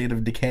the state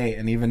of decay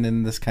and even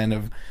in this kind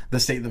of the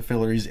state that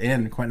Fillory's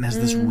in, Quentin has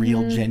this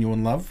real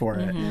genuine love for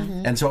it.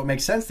 And so it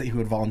makes sense that he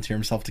would volunteer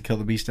himself to kill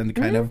the beast and to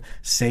kind of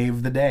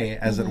save the day,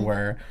 as it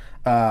were.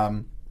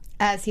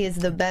 As he is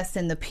the best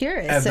and the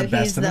purest, so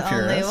he's the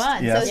only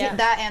one. Yes. So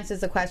that answers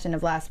the question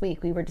of last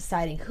week. We were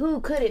deciding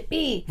who could it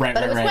be, but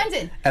it was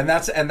Quentin. And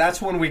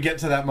that's when we get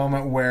to that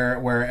moment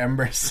where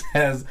Ember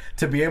says,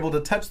 to be able to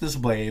touch this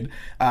blade,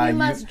 you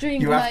must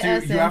drink my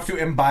essence. You have to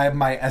imbibe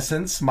my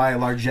essence, my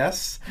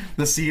largesse,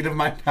 the seed of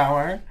my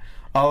power.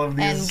 All of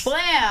these, and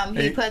blam,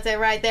 he puts it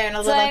right there in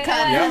a little cup.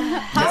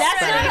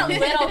 That's not a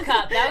little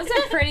cup. That was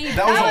a pretty.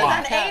 That was a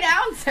lot. An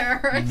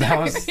 8-ouncer. That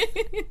was,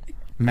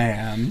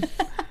 man.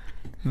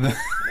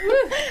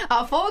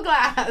 A full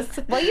glass.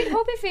 Well, you'd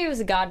hope if he was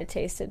a god, it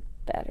tasted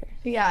better.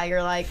 Yeah,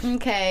 you're like,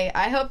 okay,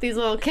 I hope these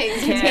little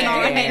cakes contain all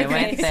right. It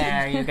went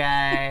there, you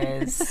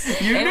guys.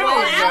 You knew it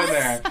was going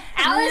there.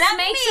 Alice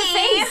makes a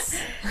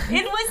face.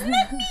 It was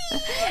not me.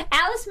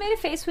 Alice made a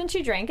face when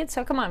she drank it,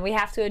 so come on, we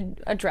have to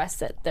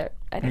address it.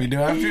 We do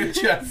have to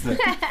address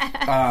it.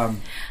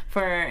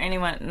 For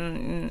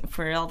anyone,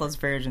 for all those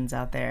virgins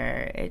out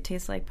there, it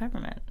tastes like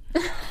peppermint.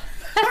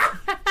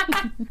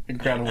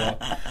 Incredible.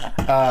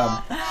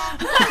 Thank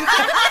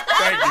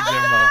you,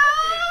 Jimbo.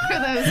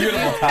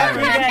 Beautiful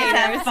timing. You guys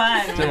have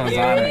fun. Jimbo's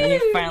on it.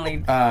 You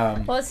finally.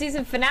 Well, it's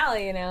season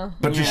finale,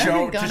 But to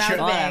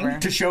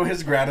show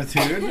his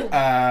gratitude,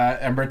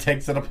 Ember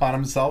takes it upon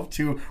himself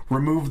to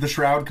remove the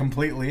shroud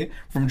completely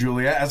from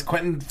Julia as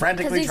Quentin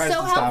frantically tries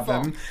to stop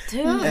him.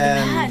 Dude,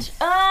 and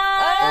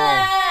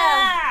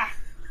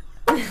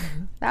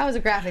that was a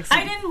graphic scene.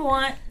 I didn't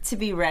want to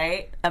be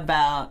right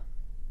about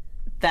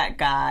that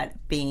god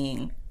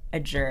being a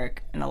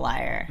jerk and a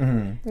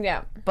liar.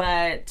 Yeah.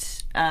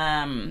 But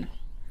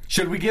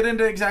should we get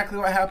into exactly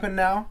what happened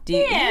now?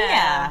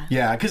 Yeah.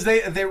 Yeah, because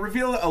they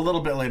reveal it a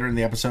little bit later in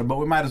the episode, but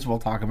we might as well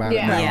talk about it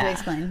now. Yeah,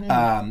 explain.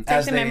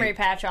 Take the memory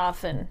patch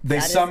off and they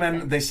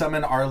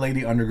summon Our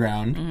Lady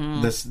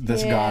Underground, this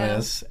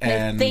goddess,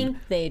 and they think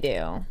they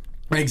do.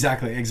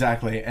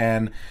 Exactly.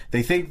 And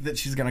they think that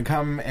she's going to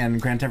come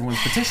and grant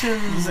everyone's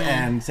petitions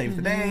and save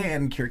the day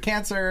and cure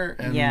cancer.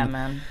 And yeah,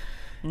 man.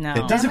 No.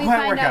 It doesn't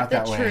quite work out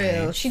that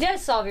way. She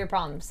does solve your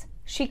problems.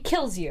 She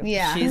kills you.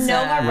 Yeah. She's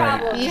no more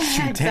problems. Yeah,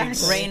 she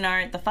takes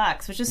Reynard the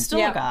fox, which is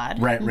still a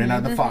god. Right,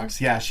 Reynard the fox.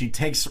 Yeah, she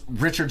takes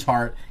Richard's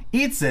heart,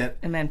 eats it,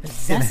 and then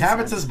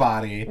inhabits his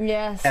body.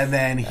 Yes. And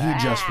then he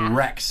just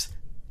wrecks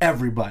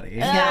everybody.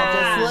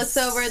 Yeah, just looks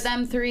over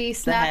them three,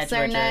 snaps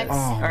their necks.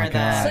 Oh my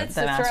God. Slits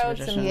the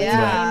throats.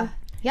 And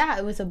yeah,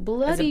 it was a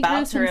bloody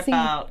about to gruesome rip scene.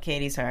 out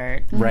Katie's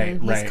heart.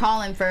 Right. He's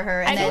calling for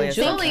her. And then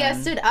Julia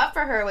stood up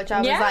for her, which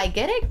I was like,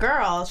 get it,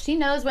 girl. She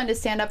knows when to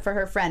stand up for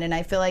her friend. And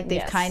I feel like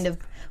they've kind of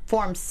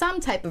formed some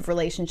type of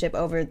relationship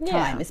over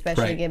time,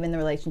 especially given the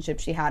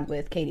relationship she had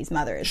with Katie's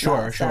mother as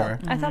well. Sure.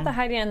 I thought the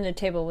hiding under the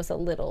table was a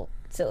little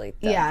silly,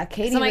 though. Yeah,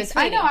 Katie was.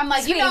 Sweetie, I know. I'm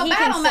like, Sweetie,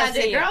 battle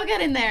magic, girl. Get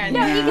in there.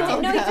 No,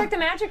 he took the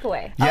magic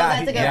away.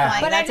 Yeah, that's a good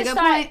point. But that's I just a good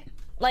point.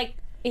 like,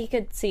 he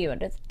could see you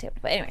under the table.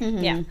 But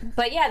anyway,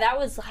 But yeah, that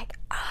was like,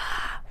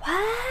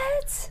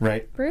 what?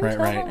 Right. Brutal.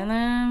 Right.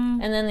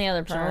 And then the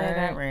other part. Julia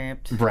got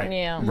raped. Right.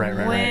 Yeah.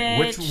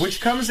 Right.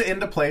 Which comes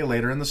into play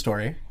later in the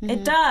story.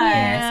 It does.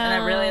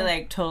 In a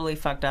really totally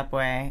fucked up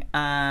way.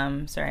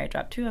 Sorry, I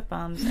dropped 2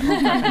 F-bombs. I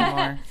won't drop any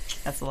more.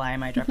 That's a lie. I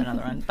might drop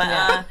another one.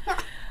 But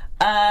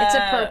it's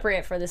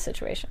appropriate for this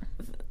situation.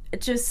 It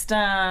just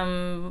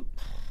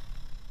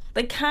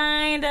the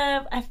kind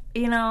of, I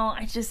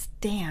just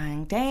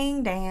dang.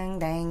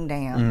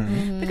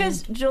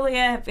 Because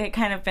Julia had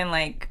kind of been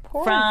like,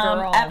 Poor from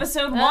girl.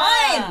 episode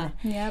 1.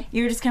 Yep.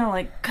 You were just kind of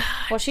like, God.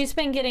 Well, she's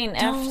been getting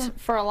effed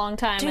for a long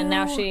time, and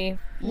now she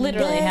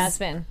literally has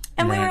been.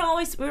 And we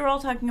were all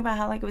talking about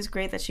how it was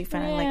great that she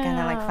finally kind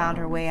of found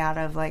her way out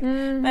of but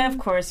of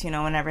course,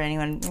 whenever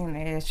anyone,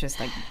 it's just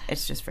very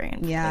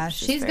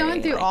she's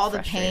going through all the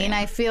pain,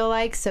 I feel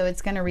like, so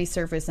it's going to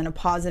resurface in a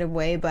positive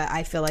way, but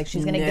I feel like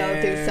she's going to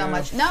go through so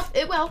much. Nope,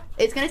 it will.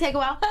 It's going to take a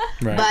while,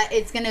 but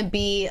it's going to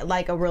be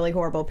like a really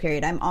horrible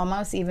period. I'm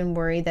almost even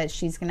worried that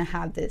she's going to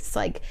have this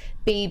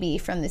baby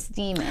from this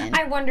demon.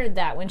 I wondered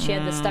that when she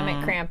had the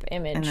stomach cramp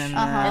image,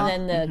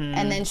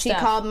 and then she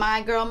called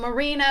my girl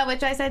Marina,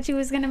 which I said she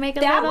was going to make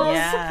like a That little.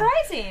 was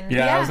surprising.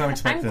 Yeah, that was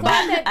unexpected. I'm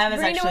glad that I was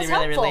Rena actually was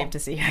really helpful. relieved to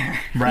see her.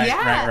 Right,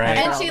 Yeah, right.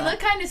 and she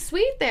looked kind of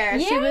sweet there.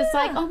 She was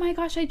like, "Oh my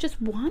gosh, I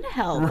just want to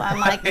help." I'm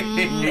like,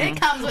 "It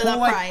comes with a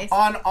price."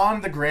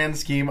 On the grand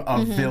scheme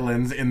of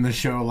villains in the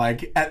show,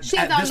 like at this she's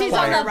point,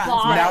 on the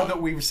bottom. now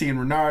that we've seen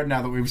Renard,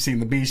 now that we've seen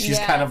the Beast, she's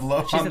kind of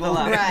low. She's on at the the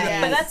low. list. Right.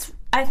 But that's,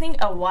 I think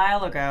a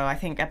while ago, I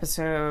think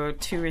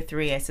episode 2 or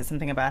 3, I said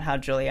something about how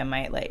Julia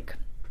might like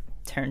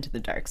turn to the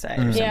dark side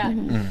or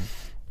something. Yeah.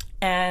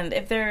 And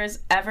if there's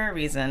ever a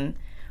reason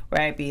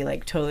where I'd be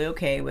like totally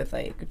okay with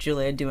like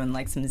Julia doing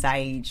like some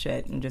Zaid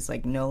shit and just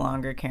like no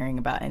longer caring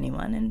about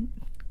anyone and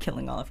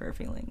killing all of her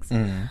feelings,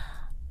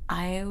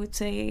 I would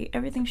say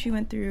everything she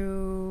went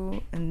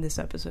through in this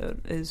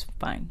episode is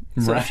fine.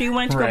 So if she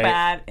wanted to go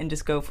bad and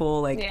just go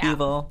full like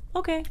evil,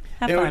 okay,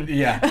 have fun.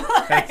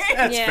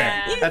 That's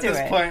fair. You At do this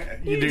it. point,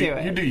 you do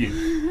it.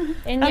 you.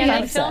 And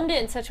yeah, they filmed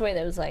it in such a way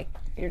that was like,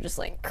 you're just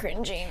like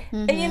cringing.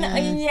 You know,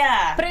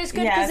 yeah. But it was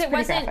good because it's it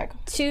pretty wasn't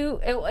graphic.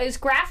 too, it was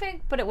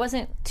graphic, but it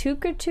wasn't too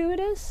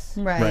gratuitous.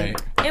 Right.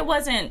 It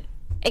wasn't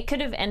It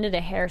could have ended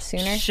a hair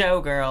sooner.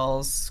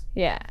 Showgirls.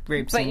 Yeah.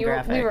 Rape But scene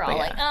graphic, we were all but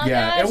like, yeah. oh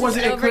Yeah, gosh, it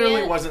wasn't. is It over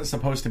clearly yet? wasn't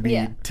supposed to be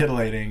Yeah.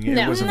 titillating. It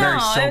No. was a very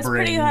sobering. it was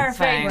pretty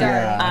horrifying.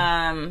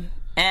 Yeah.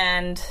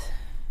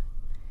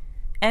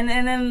 And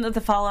then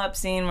the follow up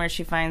scene where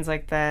she finds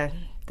like the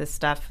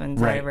stuff and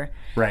whatever.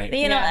 Right. But,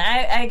 you know,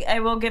 I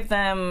will give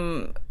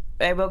them.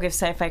 I will give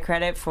Sci-Fi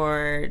credit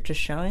for just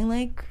showing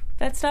like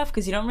that stuff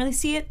because you don't really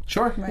see it.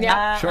 Sure.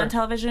 Yeah. Sure. On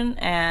television.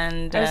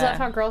 And I just love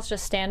how girls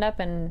just stand up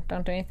and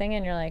don't do anything,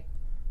 and you're like,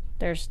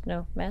 "There's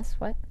no mess."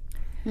 What?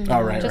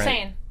 All right. Just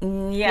right.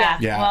 saying. Yeah.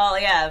 Yeah. Well,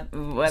 yeah.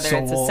 Whether So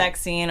it's a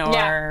sex scene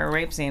or a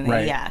rape scene.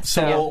 Right. Yeah.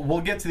 So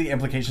we'll get to the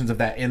implications of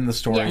that in the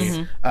story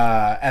Yes.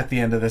 at the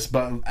end of this.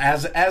 But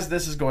as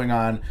this is going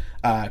on,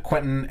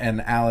 Quentin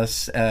and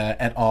Alice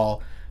et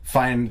al.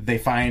 find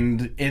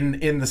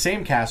in the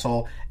same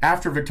castle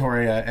after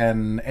Victoria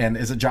and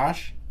is it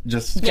Josh?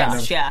 Just kind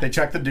of, yeah. They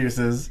check the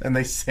deuces and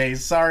they say,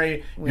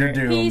 "Sorry, you're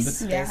doomed." Peace.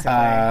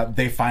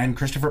 They find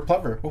Christopher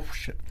Plover. Oh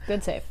shit!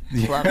 Good save.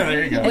 Yeah,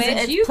 there you go.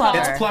 It's you Plover.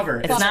 It's Plover.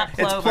 It's not It's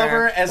Plover.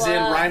 Plover as in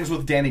Plover. rhymes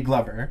with Danny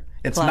Glover.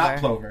 It's not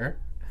Plover.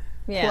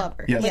 Yeah.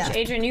 Clever. Yes. Yeah.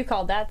 Adrian, you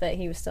called that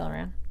he was still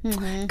around.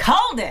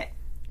 Called it.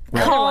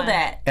 Called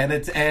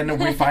it. And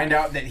we find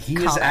out that he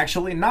is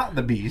actually not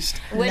the Beast.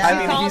 Which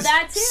No. you called he's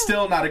that too.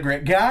 still not a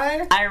great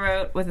guy. I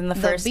wrote within the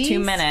first 2 Beast?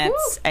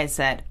 minutes, I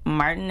said,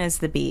 Martin is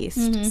the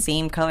Beast.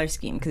 Same color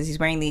scheme, because he's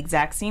wearing the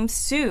exact same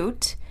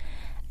suit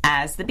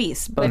as the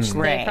Beast, but Which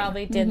gray. they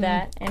probably did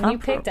that, and you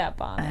picked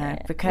up on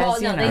it. because,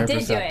 well, no, you know, they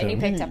did do it, and you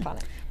perceptive. picked up on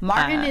it.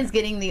 Martin is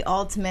getting the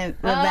ultimate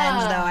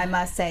revenge, though, I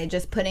must say.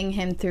 Just putting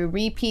him through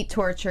repeat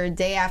torture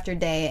day after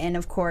day. And,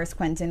 of course,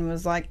 Quentin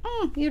was like,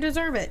 you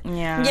deserve it.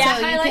 Yeah. Yeah,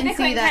 So I you like can that see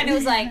Quentin that- kind of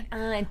was like,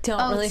 I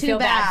don't really too feel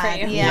bad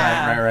for you.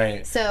 Yeah.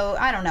 Right. So,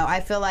 I don't know.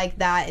 I feel like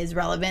that is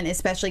relevant,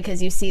 especially because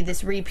you see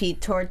this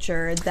repeat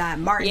torture that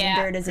Martin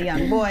endured as a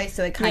young boy.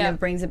 So it kind of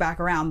brings it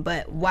back around.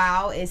 But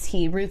wow, is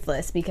he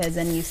ruthless, because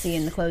then you see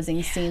in the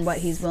closing scene what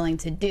he's willing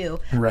to do.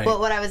 Right. But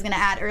what I was going to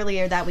add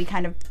earlier that we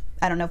kind of,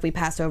 I don't know if we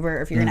passed over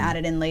or if you're going to add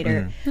it in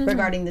later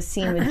regarding the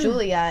scene with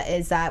Julia,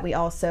 is that we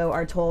also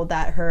are told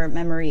that her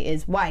memory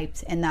is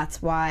wiped, and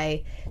that's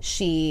why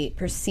she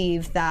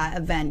perceived that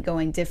event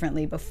going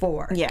differently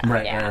before. Yeah.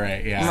 Right.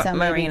 Yeah. So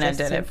maybe Marina just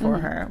did to- it for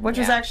her, which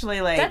was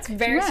actually like... That's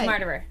very Right.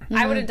 smart of her.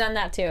 I would have done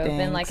that too.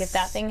 Been like, if Thanks.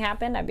 that thing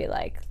happened, I'd be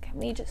like, can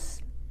we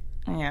just...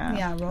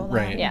 Yeah. Roll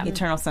Right. out. Yeah.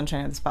 Eternal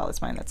Sunshine of the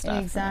Spotless Mind, that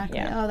stuff. Exactly.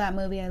 Yeah. Oh, that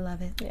movie, I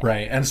love it.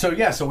 Right. And so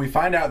we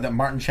find out that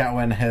Martin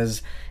Chatwin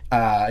has,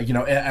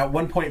 at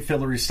one point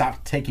Fillory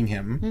stopped taking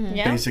him,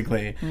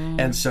 basically,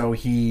 and so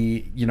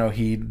he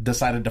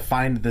decided to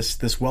find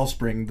this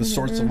wellspring, the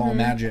source of all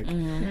magic,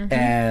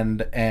 and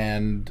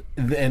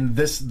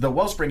the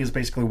wellspring is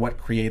basically what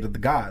created the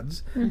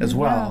gods as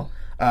well.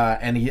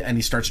 And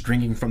he starts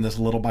drinking from this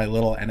little by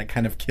little, and it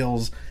kind of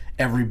kills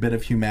every bit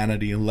of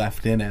humanity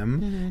left in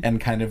him, and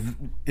kind of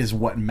is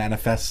what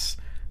manifests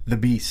the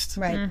Beast,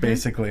 Right.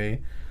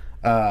 basically.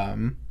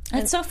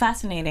 It's so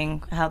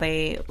fascinating how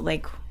they,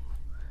 like,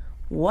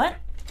 what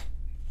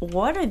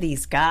are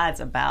these gods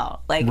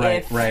about? Like,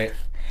 if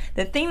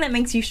the thing that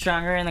makes you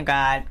stronger in the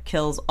god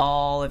kills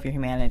all of your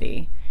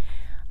humanity,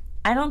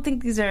 I don't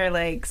think these are,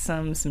 like,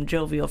 some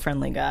jovial,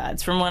 friendly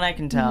gods, from what I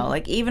can tell.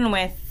 Like, even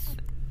with,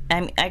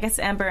 I guess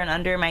Ember and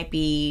Under might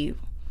be...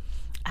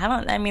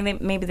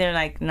 maybe they're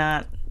like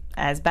not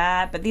as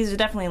bad, but these are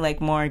definitely like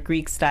more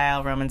Greek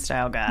style, Roman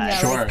style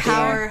gods. Yeah, like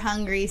power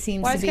hungry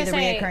seems Well, I to was be the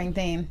gonna say- reacurring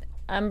theme.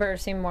 Umber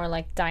seemed more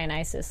like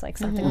Dionysus, like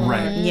something more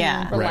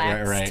Yeah.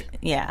 relaxed. Right.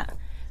 Yeah.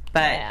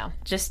 But Yeah.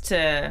 just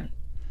to,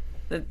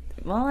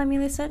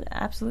 they said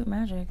absolute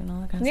magic and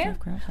all that kind of Yeah. stuff.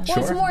 Crap. Well,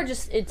 it's more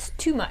just, it's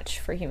too much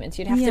for humans.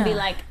 You'd have to be Yeah.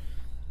 like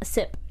a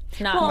sip,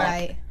 not Well, like,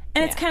 Right.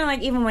 And it's kind of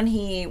like even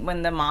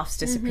when the moths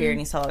disappeared and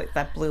he saw like,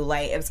 that blue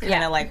light, it was kind of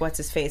Yeah. like what's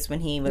his face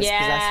when he was Yeah.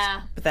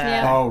 possessed with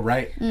Yeah. Oh,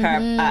 right.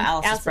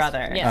 Alice's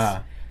brother.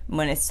 Yes.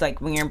 When it's like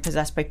when you're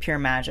possessed by pure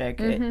magic,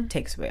 it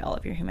takes away all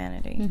of your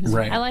humanity.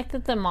 Right. I like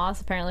that the moths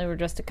apparently were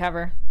just a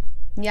cover.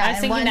 Yeah, I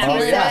was and thinking once that. he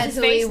Really said his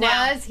who he face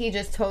now. was, he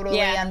just totally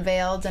Yeah.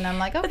 unveiled, and I'm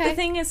like, okay. But the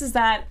thing is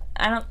that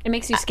It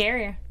makes you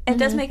scarier. It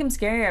does make him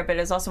scarier, but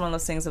it's also one of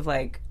those things of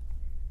like,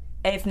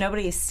 if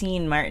nobody has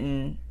seen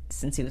Martin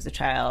since he was a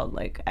child,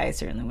 like I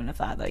certainly wouldn't have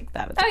thought like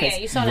that was the Oh case. yeah,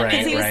 you saw that. Right,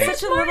 Because he was right.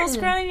 such a little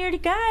scrawny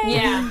nerdy guy.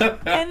 Yeah.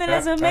 And then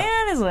as a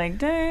man is like,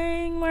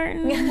 dang,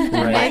 Martin,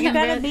 Right. you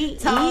gotta be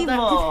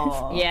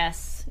evil.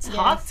 Yes.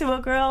 Talk to a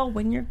girl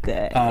when you're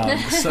good.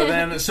 So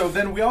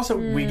then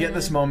we get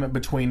this moment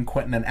between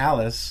Quentin and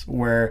Alice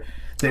where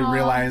they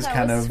realize that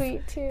kind was of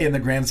sweet, too. in the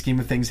grand scheme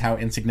of things how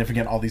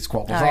insignificant all these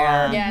squabbles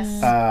yeah. are.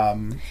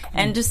 Yes.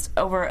 And just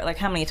over, like,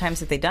 how many times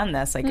have they done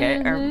this? Like,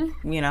 or,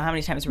 you know, how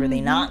many times were they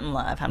not in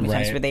love? How many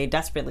times Right. were they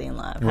desperately in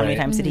love? How many Right.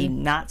 times did he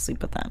not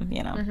sleep with them,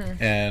 you know?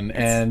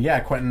 And yeah,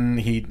 Quentin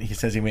he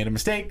says he made a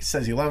mistake,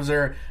 says he loves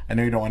her. I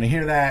know you don't want to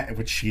hear that,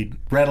 which she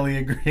readily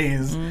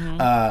agrees.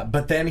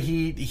 But then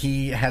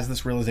he has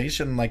this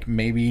realization, like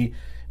maybe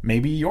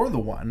you're the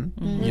one.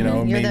 You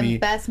know, You're maybe the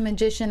best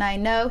magician I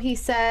know, he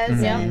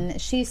says.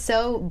 And she's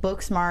so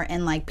book smart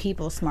and like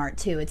people smart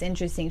too. It's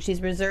interesting. She's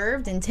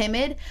reserved and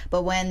timid,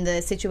 but when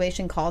the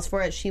situation calls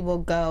for it, she will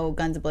go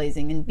guns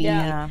blazing and be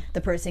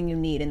the person you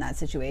need in that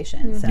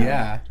situation. So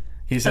yeah.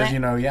 He says,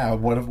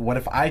 what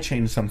if I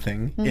change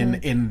something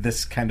in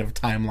this kind of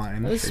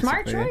timeline? It was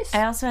Smart choice.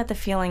 I also had the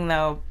feeling,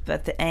 though,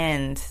 at the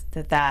end,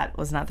 that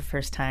was not the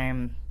first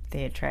time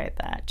they had tried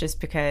that. Just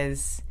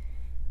because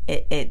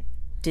it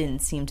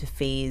didn't seem to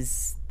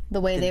phase the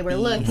way they were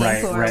looking for,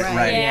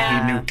 Right.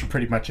 Yeah. He knew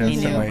pretty much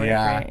instantly.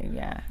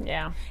 Yeah.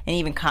 Yeah. And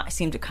even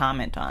seemed to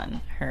comment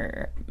on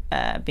her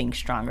being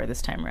stronger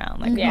this time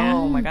around. Like, Yeah.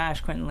 oh my gosh,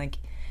 Quentin, like,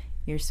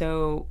 you're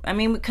so... I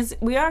mean, because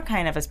we are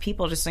kind of, as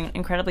people, just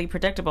incredibly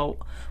predictable,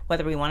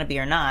 whether we want to be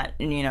or not.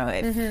 And, you know,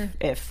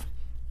 if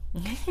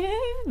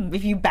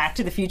you Back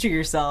to the Future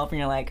yourself and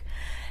you're like,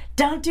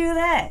 don't do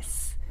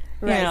this.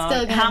 Right, You know,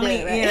 still gonna how do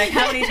many, it, right? you know, like,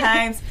 how many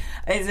times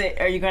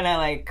are you going to,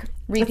 like...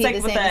 Repeat it's like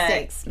the with same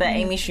mistakes. the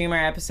Amy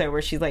Schumer episode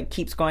where she, like,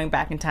 keeps going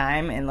back in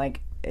time and,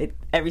 like,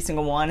 every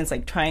single one is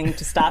like trying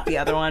to stop the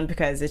other one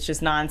because it's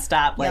just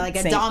nonstop. Like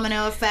a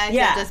domino effect of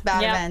just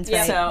bad events.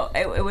 Right? So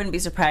it wouldn't be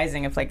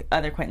surprising if like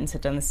other Quentins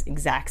had done this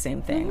exact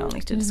same thing,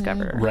 only to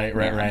discover.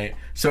 Right.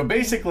 So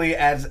basically,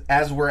 as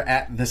we're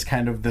at this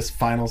kind of this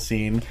final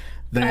scene,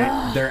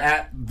 they're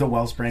at the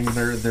wellspring.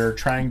 They're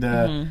trying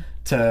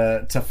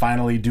to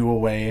finally do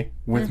away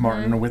with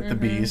Martin, with the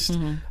Beast,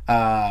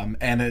 and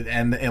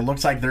it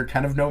looks like they're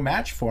kind of no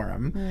match for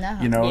him. No.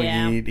 You know,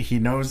 he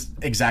knows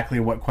exactly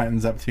what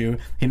Quentin's up to.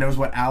 He knows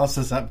what Alice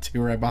is up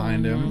to right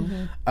behind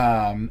him,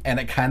 and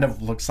it kind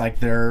of looks like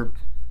they're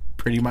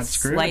pretty much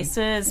screwed.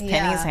 Slices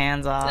Penny's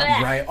hands off.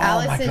 Right. Oh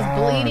Alice my is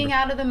God. bleeding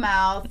out of the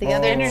mouth. The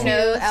other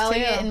two,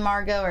 Elliot and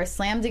Margot, are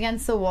slammed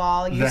against the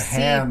wall. You see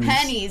hands.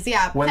 Penny's.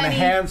 Yeah, When Penny. the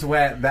hands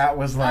went, that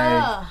was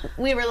like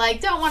We were like,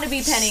 don't want to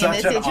be Penny in such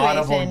this an situation.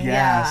 audible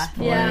gasp.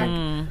 Yeah.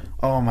 Like,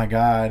 oh my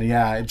God,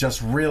 yeah, it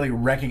just really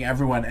wrecking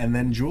everyone. And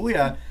then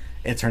Julia,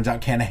 it turns out,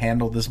 can't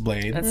handle this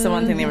blade. That's the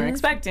one thing they weren't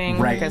expecting,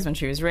 Right. because when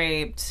she was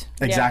raped,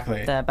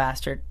 Exactly. the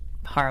bastard,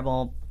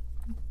 horrible,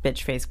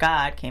 bitch-faced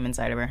god came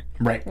inside of her.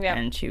 Right. Yep.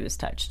 And she was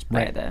touched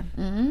Right. by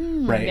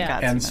the... Right. Yeah.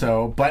 And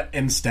so, but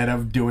instead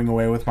of doing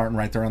away with Martin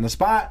right there on the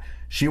spot,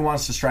 she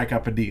wants to strike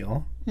up a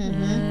deal.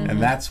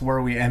 And that's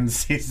where we end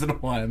season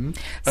 1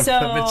 of So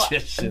The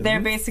Magician.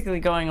 they're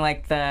basically going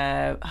like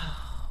the...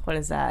 what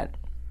is that?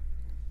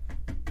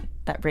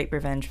 That rape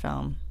revenge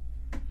film.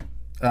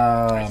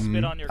 I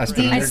Spit on Your I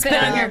Grave. I spit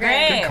on your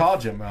grave. Good call,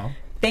 Jimbo.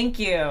 Thank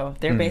you.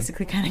 They're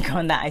basically kind of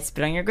going that I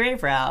spit on your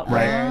grave route.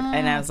 Right.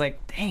 And I was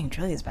like, dang,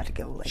 Julia's about to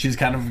go. Like, She's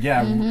kind of,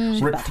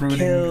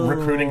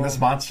 recruiting this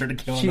monster to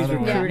kill she's another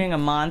one. recruiting a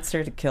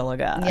monster to kill a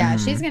guy. Yeah,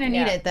 she's going to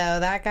need it,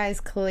 though. That guy's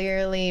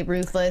clearly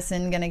ruthless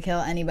and going to kill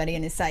anybody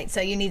in his sight.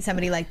 So you need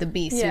somebody like the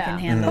Beast who can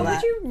handle But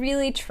that. would you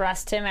really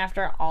trust him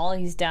after all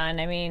he's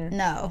done? I mean,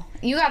 No.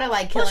 You got to,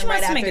 like, kill Well, she him right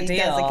wants to after make a he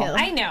does the deal. kill.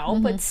 I know,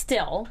 but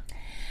still.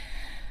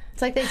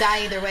 It's like they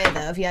die either way,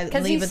 though. If you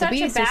Because leave he's with the such a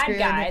Beast, you're bad screwed.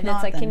 guy If that's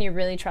not, like, then- can you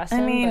really trust him?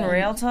 I mean, But-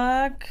 real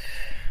talk.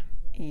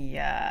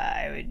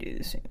 Yeah, I would do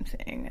the same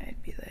thing.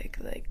 I'd be like,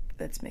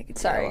 let's make a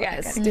deal. Sorry, I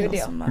guys, gotta do a kill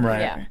deal. some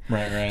Right.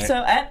 motherfucker. Right. So,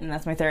 and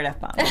that's my third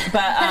F-bomb.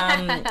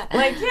 But,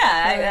 like,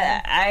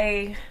 yeah,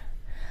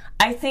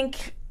 I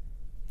think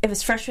it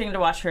was frustrating to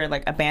watch her,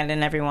 like,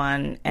 abandon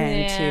everyone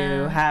and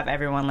to have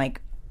everyone,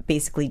 like,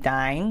 basically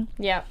dying.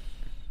 Yeah.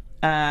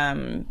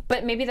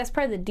 But maybe that's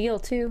part of the deal,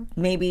 too.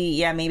 Maybe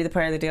the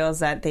part of the deal is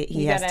that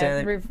he You has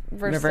gotta to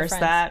reverse the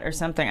that or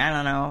something. I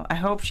don't know. I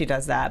hope she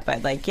does that,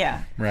 but, like,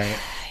 yeah. Right.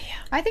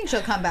 I think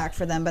she'll come back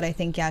for them, but I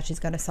think, she's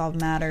got to solve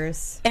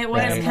matters. It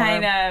was Right.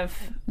 kind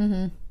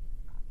of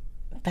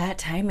bad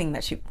timing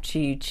that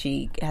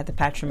she had the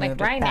patch removed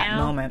Like, right at that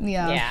now? moment.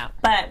 Yeah.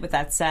 But with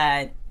that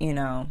said, you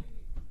know,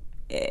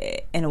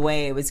 in a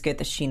way, it was good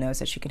that she knows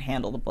that she can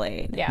handle the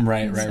blade. Yeah.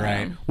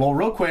 Right. Well,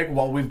 real quick,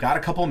 while we've got a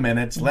couple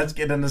minutes, let's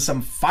get into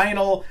some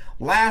final,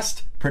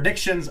 last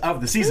predictions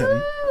of the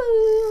season.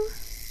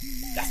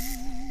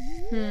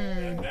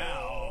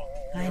 Now,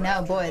 I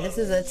know, boy, this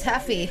is a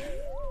toughie.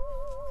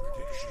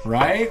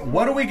 Right?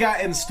 What do we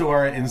got in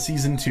store in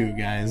season 2,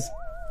 guys?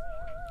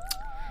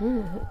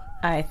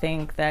 I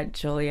think that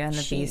Julia and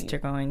the Beast are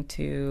going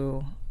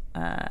to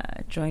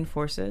join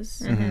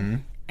forces,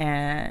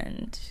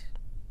 and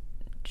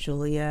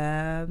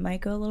Julia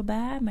might go a little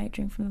bad, might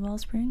drink from the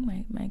wellspring,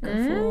 might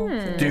go full.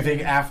 Do you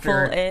think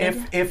after,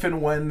 if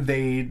and when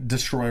they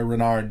destroy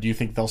Renard, do you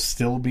think they'll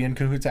still be in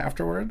cahoots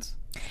afterwards?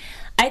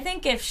 I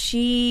think if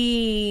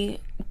she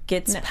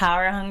gets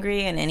power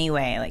hungry in any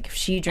way, like if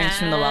she drinks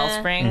from the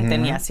wellspring,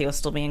 then yes, he will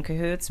still be in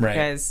cahoots,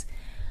 because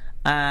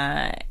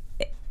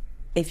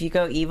if you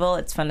go evil,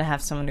 it's fun to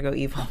have someone to go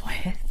evil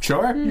with.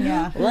 Sure.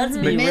 Yeah. Let's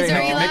be real.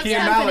 Mickey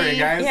and Mallory,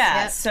 guys.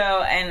 Yeah,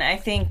 so, and I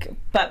think,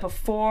 but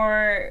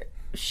before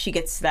she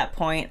gets to that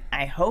point,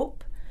 I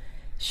hope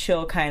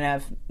she'll kind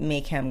of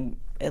make him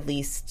at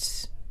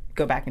least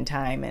go back in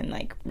time and,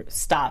 like,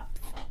 stop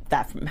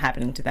that from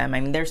happening to them. I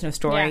mean, there's no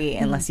story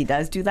unless he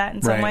does do that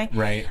in some way.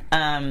 Right.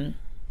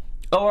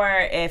 Or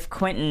if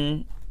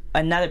Quentin,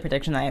 another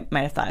prediction that I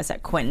might have thought is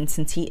that Quentin,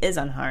 since he is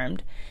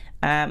unharmed,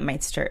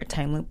 might start a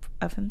time loop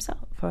of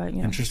himself. Or,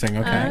 Interesting,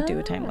 okay. Do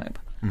a time loop.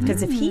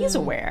 Because if he's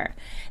aware,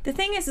 the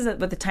thing is that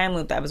with the time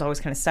loop that was always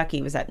kind of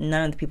sucky was that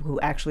none of the people who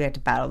actually had to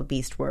battle the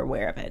Beast were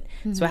aware of it.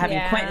 So having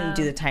Quentin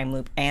do the time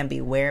loop and be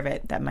aware of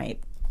it, that might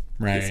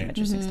be some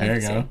interesting stuff. There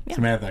you go. Yeah.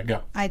 Samantha,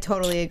 go. I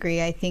totally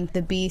agree. I think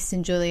the Beast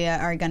and Julia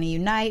are going to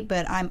unite,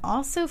 but I'm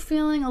also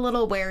feeling a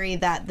little wary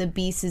that the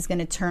Beast is going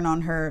to turn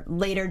on her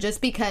later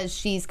just because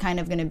she's kind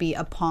of going to be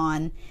a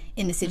pawn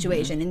in the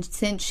situation. And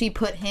since she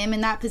put him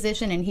in that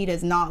position and he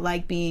does not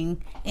like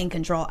being in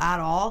control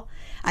at all,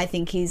 I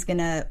think he's going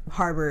to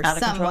harbor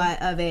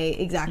somewhat of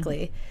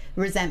a,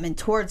 resentment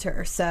towards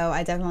her. So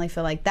I definitely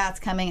feel like that's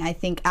coming. I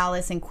think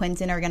Alice and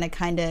Quentin are going to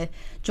kind of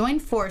join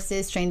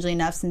forces, strangely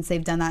enough, since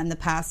they've done that in the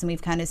past, and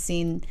we've kind of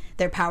seen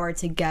their power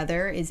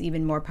together is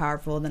even more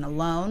powerful than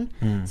alone.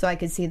 So I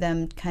could see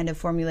them kind of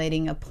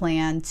formulating a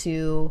plan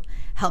to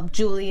help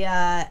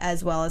Julia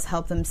as well as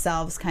help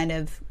themselves kind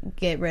of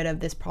get rid of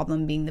this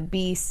problem being the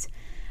Beast.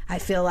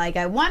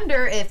 I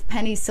wonder if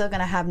Penny's still going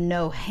to have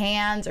no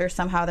hands or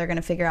somehow they're going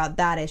to figure out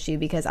that issue,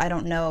 because I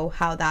don't know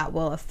how that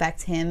will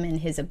affect him and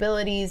his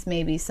abilities,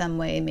 maybe some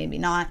way, maybe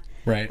not.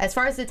 Right. As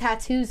far as the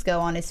tattoos go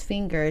on his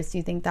fingers, do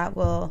you think that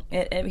will...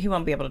 he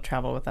won't be able to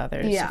travel with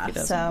others if he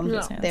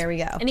doesn't. There we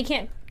go. And he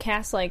can't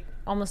cast, like,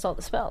 almost all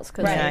the spells.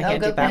 Cause They'll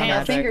go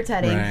behind finger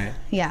tutting. Right.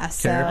 Yeah,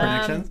 so...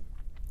 predictions?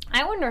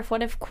 I wonder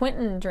what if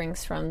Quentin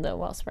drinks from the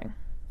wellspring?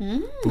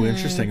 Ooh,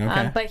 interesting.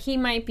 Okay. But he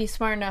might be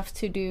smart enough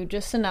to do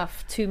just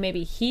enough to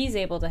maybe he's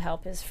able to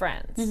help his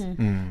friends.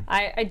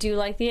 I do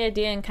like the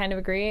idea and kind of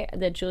agree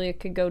that Julia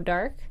could go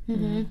dark.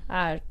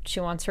 She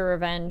wants her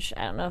revenge.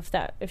 I don't know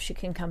if she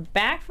can come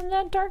back from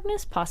that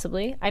darkness.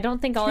 Possibly. I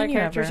don't think all our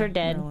characters are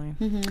dead.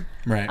 Really?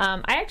 Right.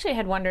 I actually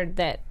had wondered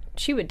that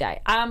she would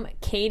die.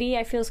 Katie,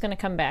 I feel, is going to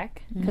come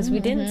back because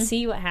we didn't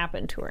see what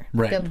happened to her.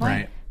 Right. Good point.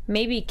 Right.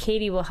 Maybe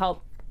Katie will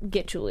help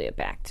get Julia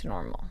back to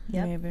normal.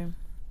 Yep. Maybe.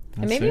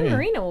 And maybe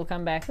Marina will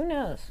come back. Who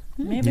knows?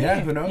 Maybe.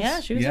 Yeah, who knows?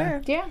 Yeah, she was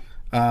there. Yeah.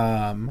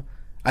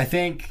 I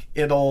think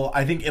it'll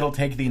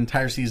take the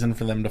entire season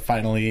for them to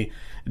finally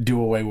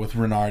do away with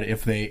Renard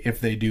if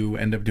they do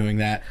end up doing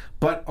that.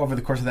 But over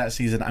the course of that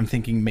season, I'm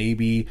thinking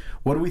maybe,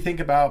 what do we think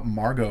about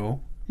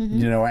Margot?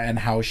 And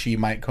how she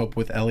might cope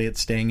with Elliot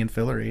staying in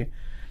Fillory.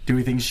 Do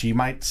we think she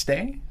might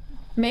stay?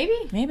 Maybe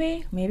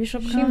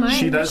she'll become.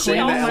 She does say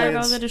that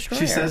Elliot's,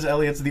 she says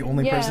Elliot's the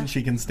only person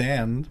she can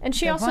stand. And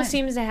she also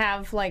seems to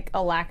have like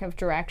a lack of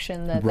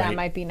direction that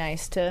might be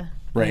nice to.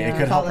 Right, it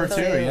could help her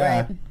too.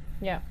 Yeah.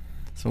 Yeah.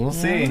 So we'll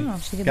see.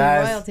 She could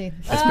Guys, be royalty.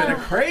 It's been a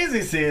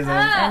crazy season.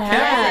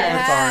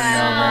 It's already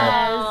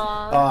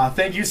over.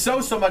 Thank you so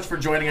much for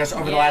joining us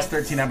over the last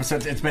 13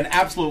 episodes. It's been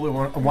absolutely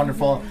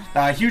wonderful.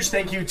 Huge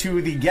thank you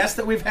to the guests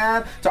that we've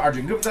had, to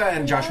Arjun Gupta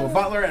and Joshua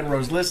Butler and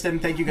Rose Liston.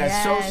 Thank you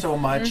guys so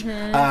much.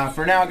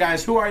 For now,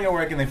 guys, who are you?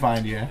 Where can they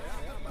find you?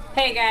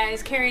 Hey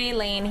guys, Carrie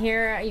Lane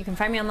here. You can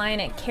find me online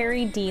at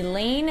Carrie D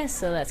Lane.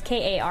 So that's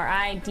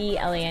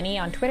KARIDLANE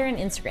on Twitter and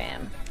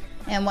Instagram.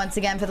 And once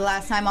again, for the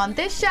last time on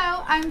this show,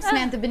 I'm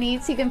Samantha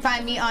Benitez. You can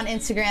find me on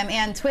Instagram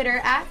and Twitter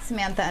at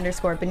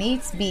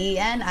Samantha_Benitez,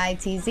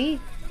 BENITZ.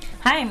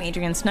 Hi, I'm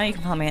Adrienne Snow. You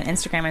can follow me on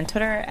Instagram and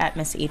Twitter at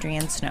Miss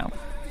Adrienne Snow.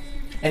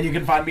 And you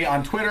can find me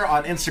on Twitter,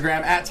 on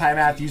Instagram, at Ty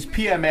Matthews,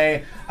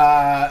 PMA.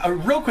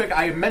 Real quick,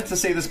 I meant to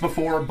say this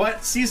before,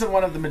 but Season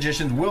 1 of The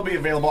Magicians will be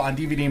available on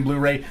DVD and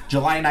Blu-ray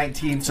July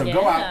 19th. So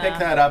go out, pick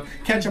that up,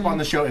 catch up on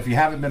the show if you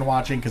haven't been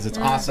watching, because it's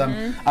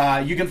awesome.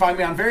 You can find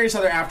me on various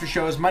other after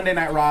shows, Monday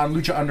Night Raw,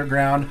 Lucha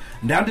Underground.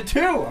 I'm down to 2.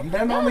 I'm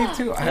down to only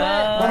 2. What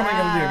am I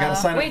going to do? I got to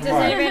sign up for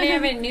does anybody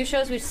have any new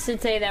shows? We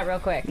should say that real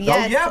quick.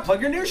 Yes. Oh, yeah,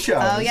 plug your new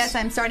shows. Oh, yes,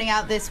 I'm starting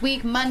out this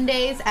week,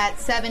 Mondays at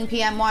 7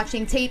 p.m.,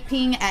 watching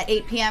Taping at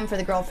 8 p.m. for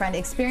the Girlfriend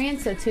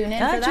Experience, so tune in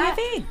for that.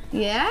 GFE.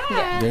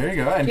 Yeah. There you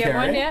go. And Do you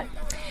have Carrie? one yet?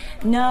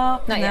 No,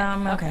 Not yet.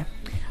 I'm okay.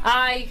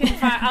 You can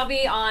find. I'll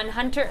be on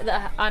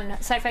on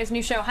Sci-Fi's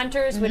new show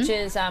Hunters, which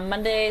is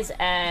Mondays.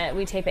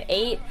 We tape at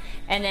 8,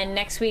 and then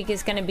next week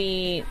is going to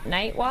be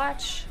Night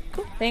Watch.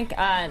 I think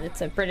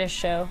it's a British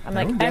show. I'm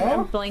like,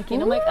 I'm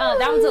blanking. I'm like, oh,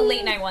 that one's a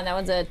late night one. That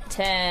one's a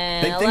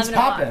 10, Big 11 things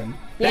poppin'.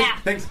 Yeah.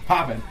 Things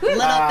poppin'.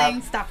 Little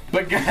things stop.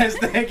 But guys,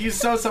 thank you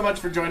so much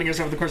for joining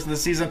us over the course of the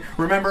season.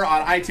 Remember,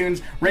 on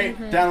iTunes, rate,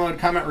 download,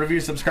 comment, review,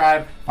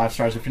 subscribe. 5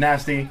 stars if you're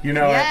nasty. You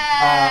know it.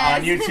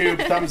 On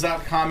YouTube, thumbs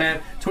up,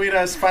 comment, tweet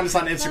us, find us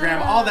on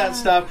Instagram, all that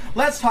stuff.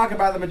 Let's talk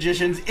about the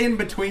Magicians in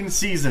between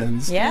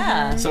seasons.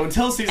 Yeah. So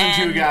until season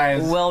 2,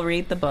 guys. We'll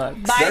read the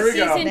books. There we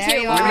go. Season 2, There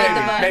you we'll are. read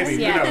the books. Maybe.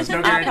 Yeah. Who knows?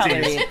 No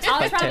guarantees.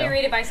 I'll probably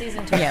read it by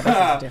season 2. Yeah,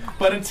 by season 2.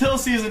 But until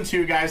season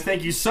 2, guys,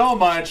 thank you so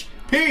much.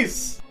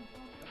 Peace.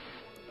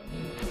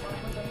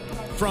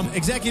 From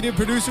executive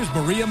producers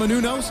Maria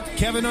Menounos,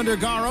 Kevin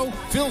Undergaro,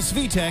 Phil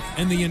Svitek,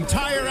 and the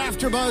entire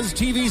AfterBuzz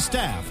TV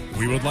staff,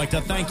 we would like to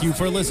thank you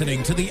for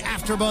listening to the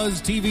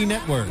AfterBuzz TV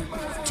network.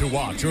 To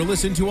watch or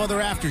listen to other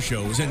after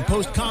shows and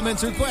post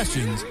comments or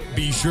questions,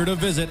 be sure to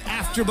visit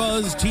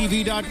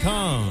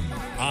AfterBuzzTV.com.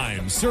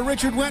 I'm Sir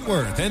Richard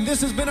Wentworth, and this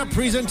has been a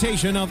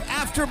presentation of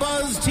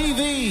AfterBuzz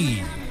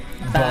TV.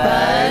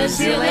 Buzz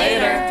you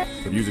later.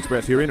 The views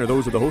expressed herein are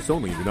those of the hosts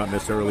only and do not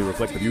necessarily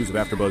reflect the views of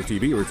AfterBuzz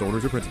TV or its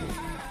owners or principals.